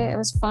appreciate it. It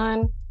was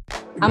fun.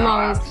 I'm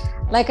always,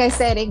 like I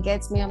said, it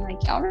gets me. I'm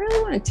like, y'all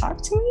really want to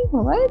talk to me?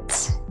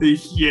 What?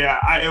 Yeah,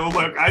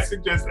 I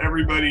suggest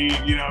everybody,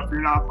 you know, if you're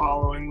not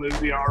following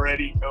Lizzie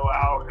already, go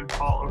out and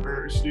follow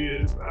her.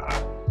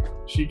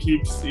 She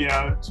keeps, you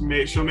know,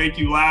 she'll make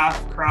you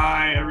laugh,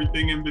 cry,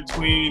 everything in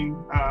between.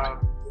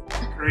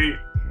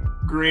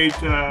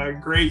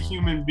 Great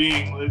human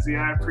being, Lizzie.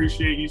 I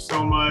appreciate you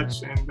so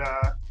much. And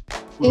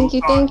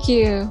thank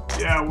you.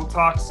 Yeah, we'll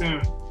talk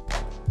soon.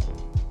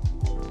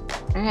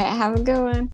 All right, have a good one.